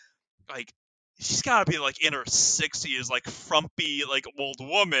she's got to be like in her 60s, like frumpy like old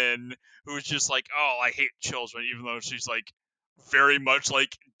woman who's just like, oh, I hate children, even though she's like very much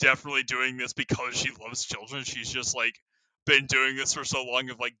like definitely doing this because she loves children. She's just like been doing this for so long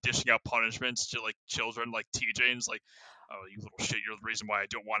of like dishing out punishments to like children like TJ, and it's like, oh, you little shit, you're the reason why I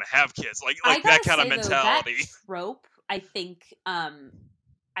don't want to have kids. Like that kind of mentality. Though, that trope, I think, I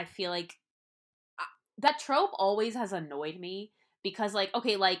feel like that trope always has annoyed me because, like,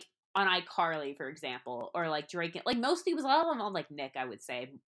 okay, like on iCarly, for example, or like Drake, like mostly was all on like Nick, I would say,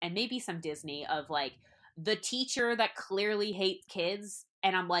 and maybe some Disney, of like the teacher that clearly hates kids,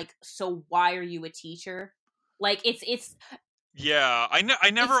 and I'm like, so why are you a teacher? Like it's yeah, I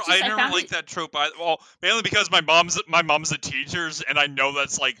never liked that trope. Well, mainly because my mom's a teacher, and I know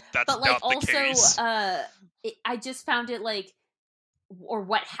that's but like not also, the case. I just found it like, or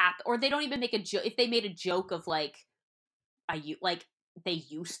what happened, or they don't even make a joke. If they made a joke of like, they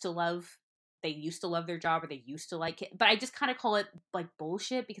used to love their job, or they used to like it, but I just kind of call it like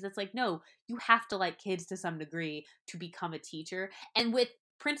bullshit, because it's like, no, you have to like kids to some degree to become a teacher. And with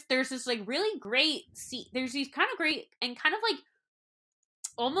Prince, there's this like really great there's these kind of great and kind of like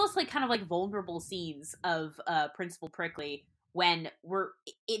almost like kind of like vulnerable scenes of Principal Prickly when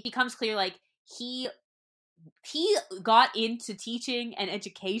it becomes clear like he got into teaching and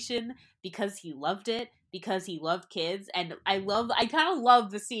education because he loved it, because he loved kids. And I kind of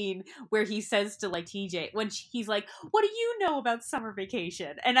love the scene where he says to like TJ, when he's like, what do you know about summer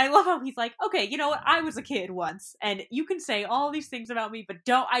vacation? And I love how he's like, okay, you know what, I was a kid once, and you can say all these things about me, but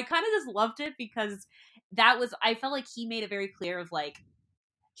don't. I kind of just loved it because I felt like he made it very clear of like,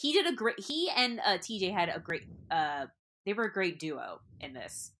 he and TJ had a great they were a great duo in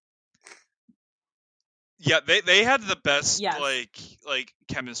this. Yeah, they had the best yes. like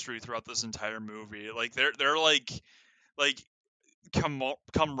chemistry throughout this entire movie. Like they're like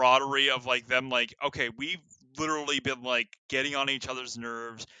camaraderie of like them, like, okay, we've literally been like getting on each other's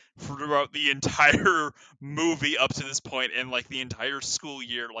nerves throughout the entire movie up to this point, and like the entire school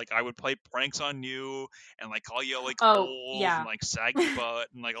year. Like, I would play pranks on you and like call you like old and like saggy butt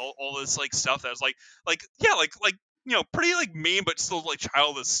and like all this like stuff that was like yeah, like pretty like mean but still like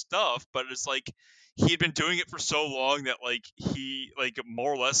childish stuff. But it's like he'd been doing it for so long that like he like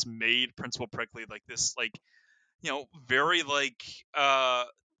more or less made Principal Prickly like this like very like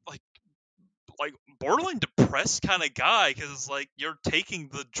borderline depressed kind of guy, because it's like, you're taking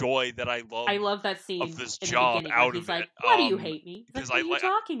the joy that I love that scene of this job out of he's like, it. why do you hate me? He's like, what are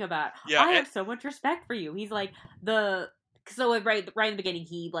you talking about? Yeah, I have so much respect for you. He's like right in the beginning,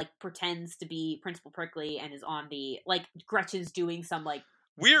 he like pretends to be Principal Prickly and is on the like, Gretchen's doing some like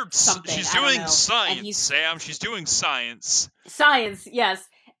weird something. She's doing science, Sam. She's doing science. Science, yes.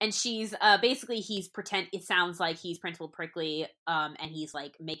 And she's basically it sounds like he's Principal Prickly, and he's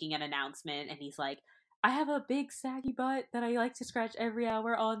like making an announcement, and he's like, I have a big saggy butt that I like to scratch every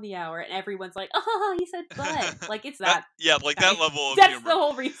hour on the hour, and everyone's like, oh, he said butt. Like, it's that yeah, like that level of that's humor. The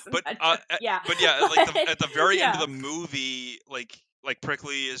whole reason. But yeah. But yeah, like at the very end of the movie, like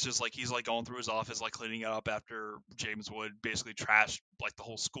Prickly is just like, he's like going through his office, like cleaning it up after James Wood basically trashed like the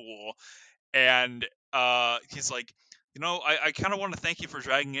whole school, and he's like, I kind of want to thank you for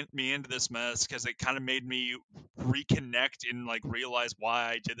dragging me into this mess, because it kind of made me reconnect and like realize why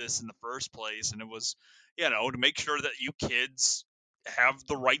I did this in the first place. And it was, to make sure that you kids have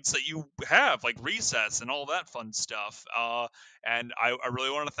the rights that you have, like recess and all that fun stuff. And I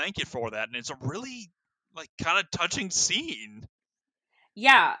really want to thank you for that. And it's a really like kind of touching scene.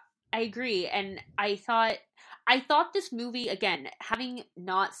 Yeah, I agree. And I thought this movie, again, having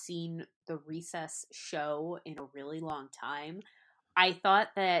not seen the Recess show in a really long time, I thought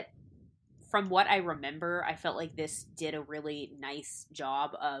that from what I remember, I felt like this did a really nice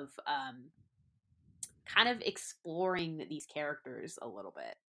job of kind of exploring these characters a little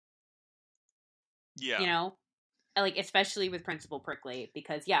bit. Yeah. You know? Like, especially with Principal Prickly,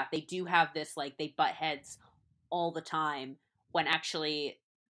 because yeah, they do have this, like, they butt heads all the time, when actually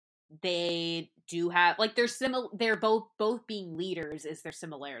they do have, like, they're both being leaders is their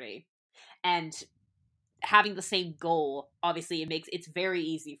similarity. And having the same goal, obviously it's very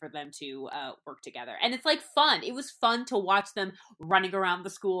easy for them to work together, and it's like fun. It was fun to watch them running around the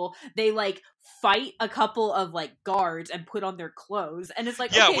school. They like fight a couple of like guards and put on their clothes, and it's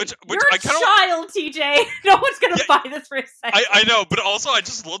like, Yeah, okay, which you're I a kind of child, TJ. No one's gonna buy this for a second. I know, but also I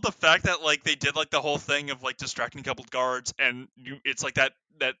just love the fact that like they did like the whole thing of like distracting a couple of guards, and it's like that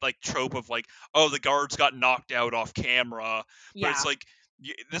like trope of like, oh, the guards got knocked out off camera, but it's Yeah, like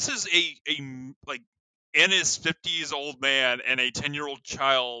this is a like in his 50s old man and a 10-year-old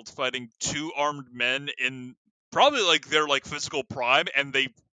child fighting two armed men in probably like their like physical prime, and they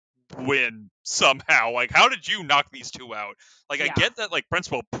win somehow. Like, how did you knock these two out? Like, I yeah. get that like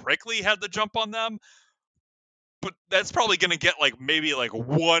Principal Prickly had the jump on them, but that's probably gonna get like maybe like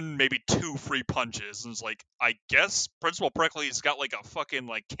one, maybe two free punches. And it's like, I guess Principal Prickly's got like a fucking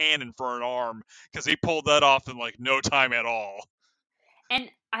like cannon for an arm, because he pulled that off in like no time at all. And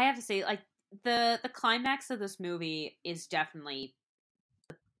I have to say, like, the climax of this movie is definitely,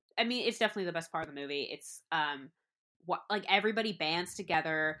 I mean, it's definitely the best part of the movie. It's what, like, everybody bands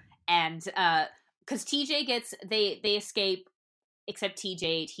together, and because TJ gets, they escape, except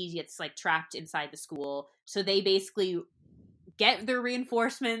TJ. He gets like trapped inside the school, so they basically get their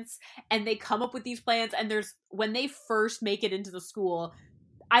reinforcements, and they come up with these plans. And there's, when they first make it into the school,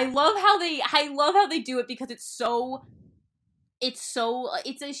 I love how they do it, because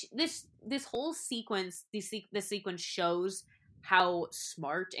this whole sequence, this sequence shows how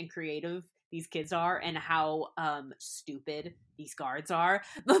smart and creative these kids are, and how stupid these guards are.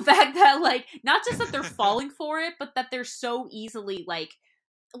 The fact that, like, not just that they're falling for it, but that they're so easily like,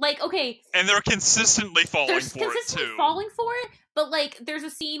 okay, And they're consistently they're falling for it consistently too. falling for it, but like, there's a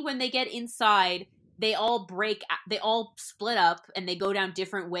scene when they get inside, they all split up, and they go down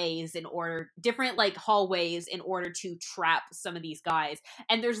different ways, in order, different like hallways, in order to trap some of these guys.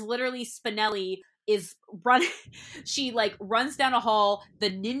 And there's literally Spinelli is run she like runs down a hall, the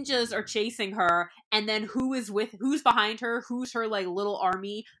ninjas are chasing her, and then who's behind her, who's her like little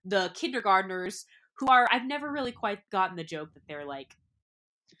army, the kindergartners, who are, I've never really quite gotten the joke that they're like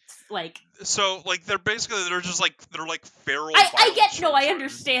So like they're just like they're like feral. I get, children. no, I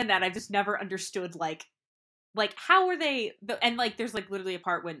understand that. I've just never understood like how are they, and like there's like literally a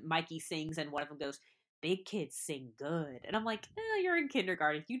part when Mikey sings, and one of them goes, "Big kids sing good," and I'm like, you're in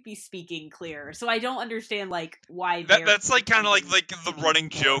kindergarten, you'd be speaking clear. So I don't understand like why That's like kind of like the be running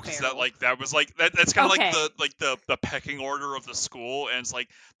more joke is that feral. like that was like that's kind of Okay. like the pecking order of the school. And it's like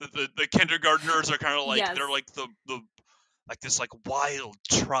the kindergartners are kind of like Yes. they're like the like this like wild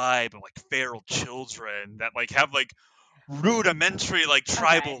tribe of like feral children that like have like rudimentary like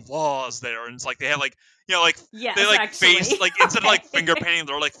tribal Okay. laws there. And it's like they have like, like Yes, they like actually. face like instead of like Okay. finger painting,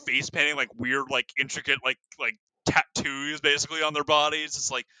 they're like face painting like weird like intricate like tattoos basically on their bodies.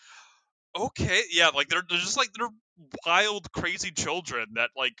 It's like, okay, yeah, like they're just like they're wild crazy children that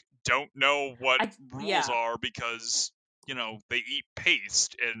like don't know what rules Yeah. are, because they eat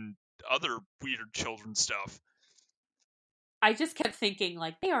paste and other weird children stuff. I just kept thinking,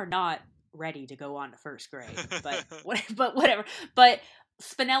 like, they are not ready to go on to first grade, but but whatever. But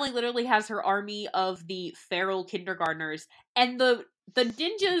Spinelli literally has her army of the feral kindergartners, and the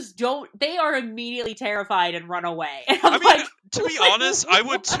ninjas don't. They are immediately terrified and run away. And I'm mean, like, to be honest, I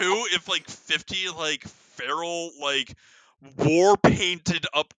would too if like 50 like feral like war painted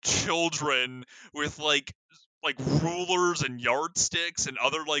up children with like rulers and yardsticks and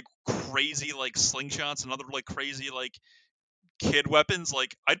other like crazy like slingshots and other like crazy like kid weapons,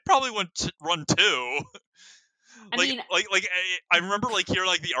 like I'd probably want to run too. I mean, like I remember like hearing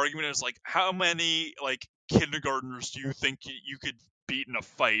like the argument is like, how many like kindergartners do you think you could beat in a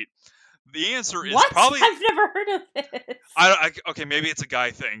fight? The answer is what? probably. I've never heard of this. Okay, maybe it's a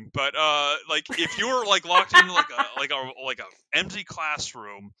guy thing, but like if you were like locked in like a empty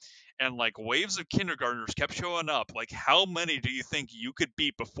classroom, and like waves of kindergartners kept showing up, like how many do you think you could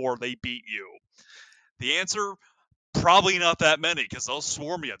beat before they beat you? The answer, probably not that many, because they'll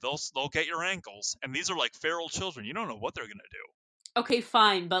swarm you. They'll get your ankles, and these are like feral children. You don't know what they're gonna do. Okay,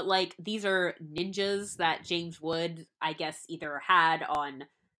 fine, but like these are ninjas that James Wood, I guess, either had on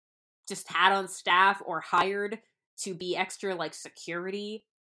staff or hired to be extra like security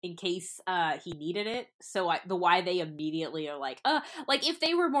in case he needed it. So the why they immediately are like if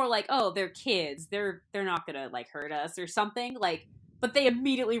they were more like, oh, they're kids, they're not gonna like hurt us or something, like, but they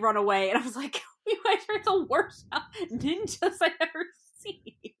immediately run away, and I was like, you guys are the worst ninjas I've ever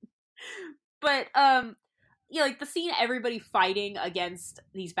seen. But yeah, like the scene, everybody fighting against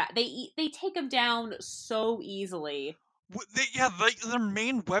these they take them down so easily. Like their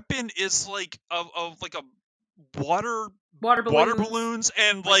main weapon is like like a water balloons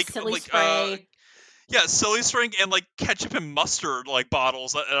and like silly spray. Yeah, silly string and like ketchup and mustard like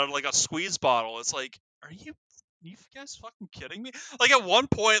bottles, like a squeeze bottle. It's like, are you guys fucking kidding me? Like at one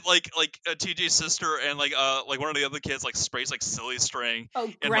point, like TJ's sister and like one of the other kids like sprays like silly string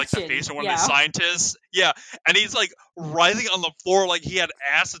in like the face of one of the scientists. Yeah, and he's like writhing on the floor like he had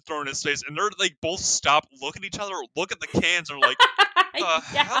acid thrown in his face, and they're like both stop, look at each other, look at the cans, and are like,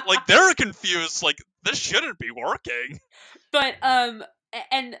 yeah. Like they're confused. Like this shouldn't be working. But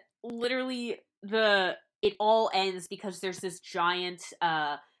and literally it all ends because there's this giant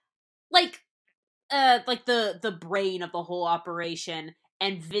like the brain of the whole operation,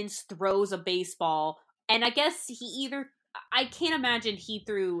 and Vince throws a baseball, and I guess I can't imagine he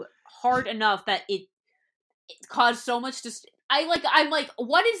threw hard enough that it caused so much I'm like,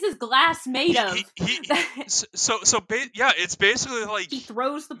 what is this glass made of? Yeah, it's basically like he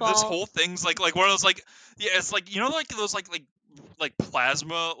throws the ball. This whole thing's like one of those like, yeah, it's like, you know, like those like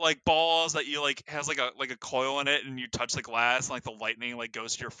plasma like balls that you like has like a coil in it, and you touch the glass and like the lightning like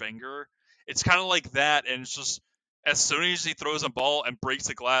goes to your finger. It's kind of like that, and it's just as soon as he throws a ball and breaks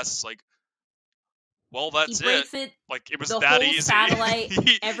the glass, it's like, well, that's he breaks it. Like it was the that whole easy. Satellite,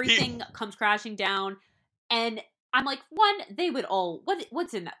 everything comes crashing down, and I'm like, one, they would all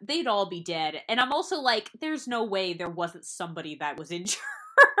what's in that? They'd all be dead, and I'm also like, there's no way there wasn't somebody that was injured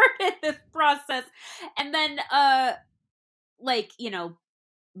in this process, and then like, you know,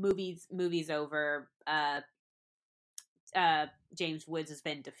 movies over. James Woods has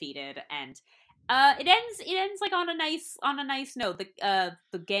been defeated, and it ends like on a nice note.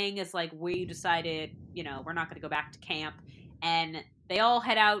 The gang is like, we decided, you know, we're not going to go back to camp, and they all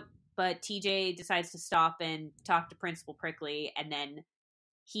head out, but TJ decides to stop and talk to Principal Prickly, and then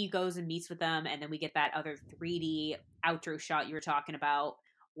he goes and meets with them, and then we get that other 3D outro shot you were talking about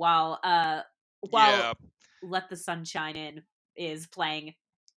while Let the Sun Shine In is playing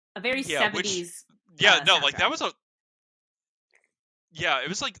a very 70s no, like soundtrack. that was a it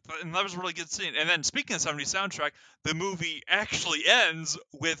was like, and that was a really good scene. And then speaking of 70s soundtrack, the movie actually ends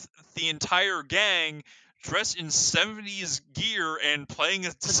with the entire gang dressed in 70s gear and playing a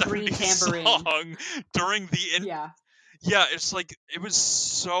 70s song during the yeah, it's like, it was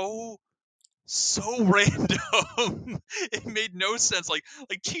so random. It made no sense. Like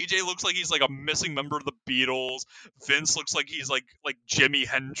TJ looks like he's like a missing member of the Beatles. Vince looks like he's like Jimi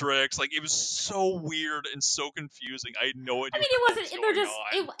Hendrix. Like, it was so weird and so confusing. I had no idea. I mean,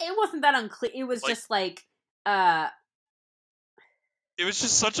 it wasn't that unclear. It was like, just like it was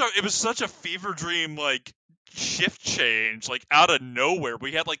just such a fever dream, like shift change, like out of nowhere.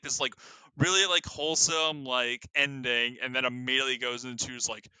 We had like this like really like wholesome like ending, and then immediately goes into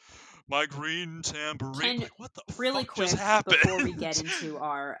like, my green tambourine. Like, what the really fuck quick just happened? Before we get into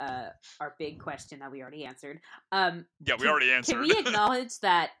our big question that we already answered. We already answered. Can we acknowledge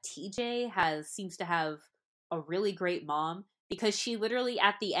that TJ seems to have a really great mom, because she literally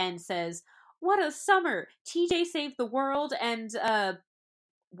at the end says, "What a summer! TJ saved the world," and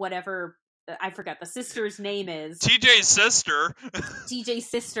whatever. I forgot the sister's name is. TJ's sister. TJ's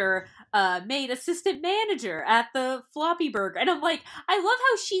sister made assistant manager at the Floppy Burger. And I'm like, I love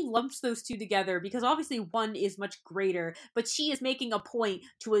how she lumps those two together, because obviously one is much greater, but she is making a point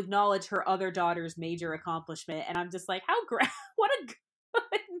to acknowledge her other daughter's major accomplishment. And I'm just like, what a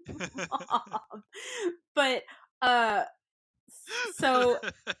good mom. But, so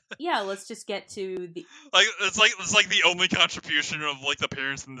yeah, let's just get to the it's like the only contribution of like the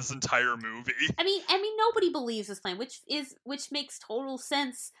parents in this entire movie. I mean nobody believes this plan, which makes total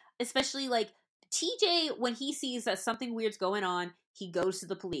sense, especially like TJ, when he sees that something weird's going on, he goes to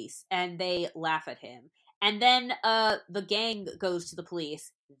the police and they laugh at him. And then the gang goes to the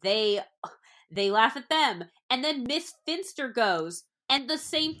police, they laugh at them, and then Miss Finster goes, and the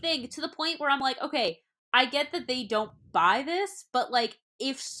same thing, to the point where I'm like, okay, I get that they don't buy this, but like,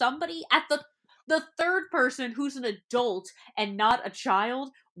 if somebody at the third person who's an adult and not a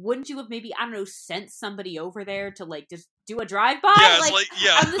child, wouldn't you have maybe, I don't know, sent somebody over there to like just do a drive by? Yeah, like,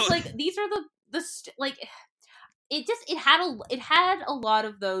 yeah. I'm just like, these are like, it had a lot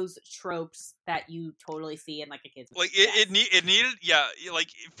of those tropes that you totally see in like a kid's movie. Like it needed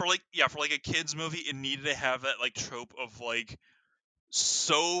for a kids movie, it needed to have that like trope of like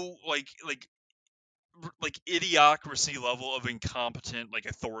so like idiocracy level of incompetent like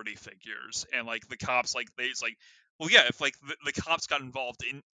authority figures, and like the cops, like it's like, well, yeah, if like the cops got involved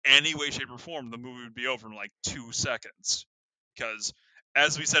in any way, shape, or form, the movie would be over in like 2 seconds. Because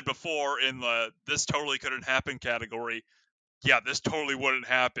as we said before in the this totally couldn't happen category, yeah, this totally wouldn't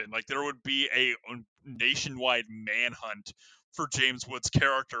happen. Like there would be a nationwide manhunt for James Woods'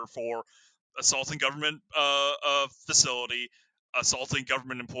 character for assaulting government facility, assaulting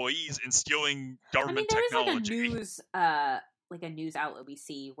government employees, and stealing government technology. There is like a news outlet we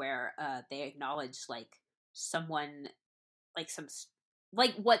see where they acknowledge like someone, like some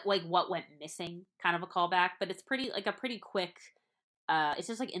like what went missing, kind of a callback, but it's pretty quick. It's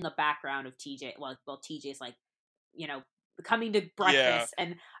just like in the background of TJ. Well, TJ's like, you know, coming to breakfast,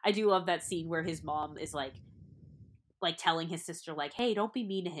 and I do love that scene where his mom is like telling his sister like, hey, don't be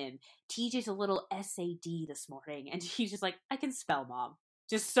mean to him, TJ's a little SAD this morning, and he's just like, I can spell, mom.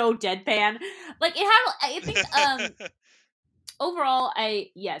 Just so deadpan. Like, it had, I think overall,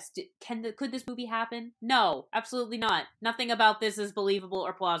 could this movie happen? No, absolutely not. Nothing about this is believable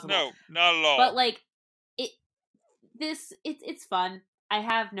or plausible. No, not at all. But like, it's fun. I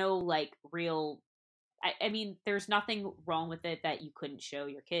have no like real, I mean, there's nothing wrong with it that you couldn't show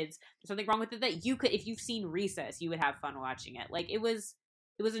your kids. There's something wrong with it that you could, if you've seen Recess, you would have fun watching it. Like, it was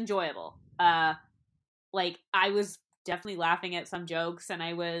enjoyable. Like, I was definitely laughing at some jokes, and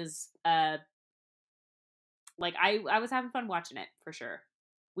I was, like, I was having fun watching it, for sure.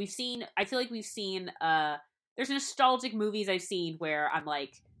 I feel like we've seen, there's nostalgic movies I've seen where I'm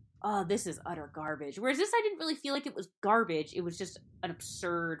like, oh, this is utter garbage. Whereas this, I didn't really feel like it was garbage. It was just an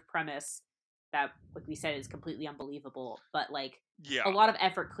absurd premise that, like we said, is completely unbelievable, but like, a lot of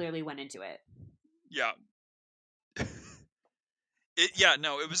effort clearly went into it. Yeah.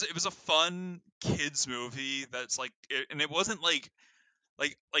 It was a fun kids movie that's like, and it wasn't like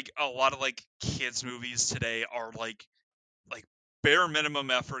a lot of like kids movies today are like bare minimum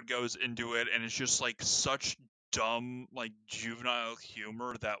effort goes into it, and it's just like such dumb like juvenile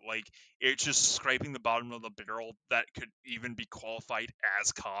humor that like it's just scraping the bottom of the barrel that could even be qualified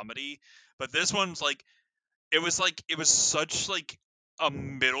as comedy. But this one's like, it was such like a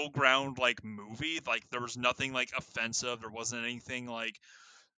middle ground like movie. Like there was nothing like offensive, there wasn't anything like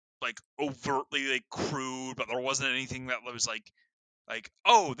overtly like crude, but there wasn't anything that was like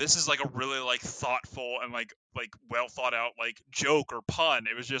oh, this is like a really like thoughtful and like well thought out like joke or pun.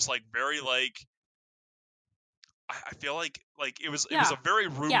 It was just like very like, I feel like it was a very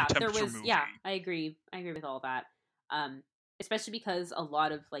room temperature movie. Yeah, I agree with all that. Especially because a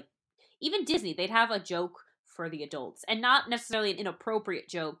lot of like, even Disney, they'd have a joke for the adults, and not necessarily an inappropriate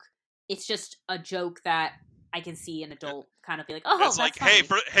joke. It's just a joke that I can see an adult kind of be like, oh, it's that's like,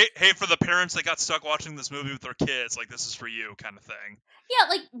 funny. hey, for the parents that got stuck watching this movie with their kids, like, this is for you, kind of thing.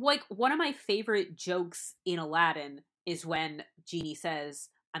 Yeah, like one of my favorite jokes in Aladdin is when Genie says,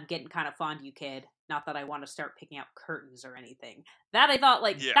 I'm getting kind of fond of you, kid. Not that I want to start picking out curtains or anything. That I thought,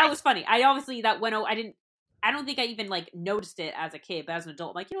 like, that was funny. I obviously, that went, I don't think I even, like, noticed it as a kid, but as an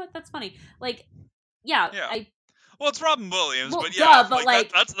adult, I'm like, you know what, that's funny. Like, yeah. Well, it's Robin Williams, but yeah, but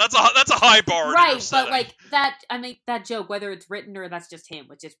like that's a high bar, right? But like that, I mean, that joke, whether it's written or that's just him,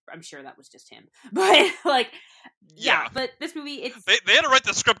 which is, I'm sure that was just him. But like, yeah. But this movie, they had to write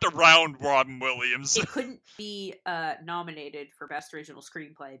the script around Robin Williams. It couldn't be nominated for Best Original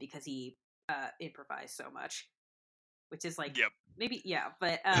Screenplay because he improvised so much, which is like, maybe,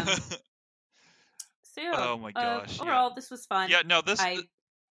 but so oh my gosh, overall, this was fun. Yeah, no, this. I'm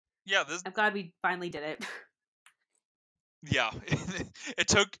glad we finally did it. Yeah, it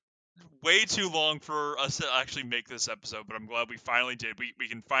took way too long for us to actually make this episode, but I'm glad we finally did. We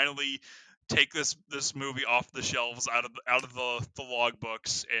can finally take this movie off the shelves, out of the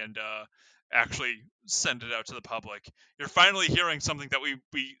logbooks, and actually send it out to the public. You're finally hearing something that we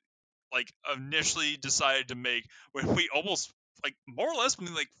like initially decided to make when we almost, like, more or less when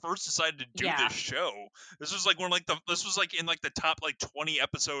we like first decided to do this show. This was like this was like in like the top like 20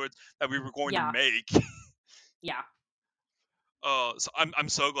 episodes that we were going to make. Yeah. So I'm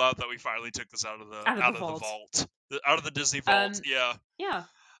so glad that we finally took this out of the vault, out of the Disney vault. Yeah.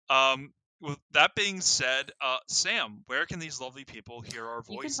 With that being said, Sam, where can these lovely people hear our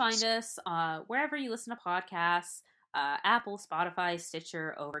voices? You can find us wherever you listen to podcasts, Apple, Spotify,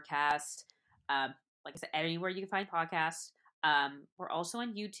 Stitcher, Overcast. Like I said, anywhere you can find podcasts. We're also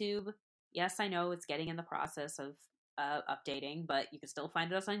on YouTube. Yes, I know it's getting in the process of updating, but you can still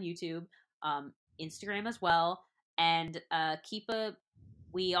find us on YouTube, Instagram as well, and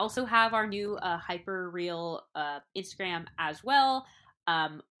we also have our new hyper real Instagram as well.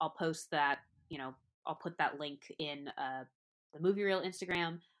 I'll post that. I'll put that link in the movie reel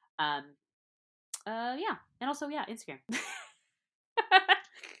Instagram. Yeah, and also Instagram.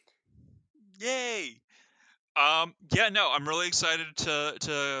 Yay! No, I'm really excited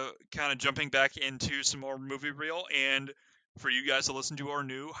to kind of jumping back into some more movie reel and for you guys to listen to our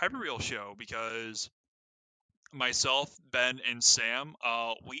new hyperreal show, because myself, Ben, and Sam,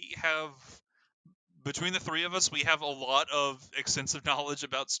 we have, between the three of us, we have a lot of extensive knowledge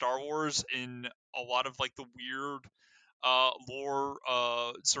about Star Wars in a lot of like the weird lore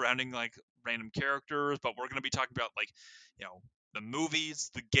surrounding like random characters, but we're going to be talking about like, the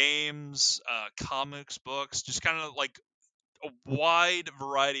movies, the games, comics, books, just kind of like a wide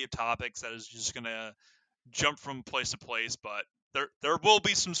variety of topics that is just going to jump from place to place, but there will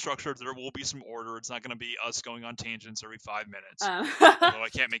be some structure, there will be some order. It's not going to be us going on tangents every 5 minutes, although I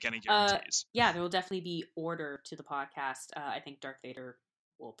can't make any guarantees. Yeah, there will definitely be order to the podcast. I think Darth Vader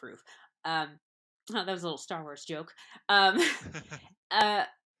will approve. That was a little Star Wars joke. And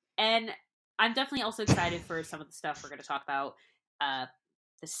I'm definitely also excited for some of the stuff we're going to talk about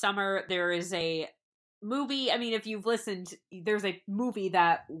this summer. There is a movie. I mean, if you've listened, there's a movie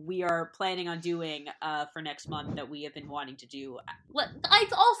that we are planning on doing for next month that we have been wanting to do.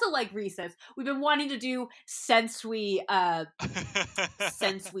 It's also like Recess. We've been wanting to do since we launched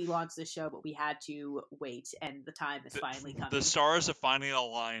the show, but we had to wait, and the time is finally coming. The stars have finally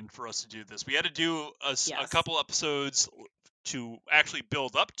aligned for us to do this. We had to do a couple episodes to actually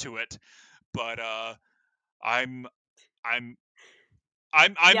build up to it, but I'm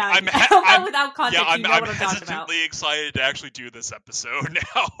without context, I'm what I'm hesitantly excited to actually do this episode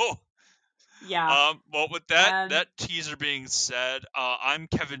now. Yeah. Well, with that teaser being said, I'm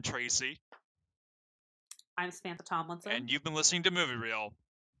Kevin Tracy. I'm Samantha Tomlinson. And you've been listening to Movie Reel.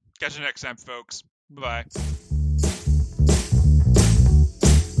 Catch you next time, folks. Bye-bye.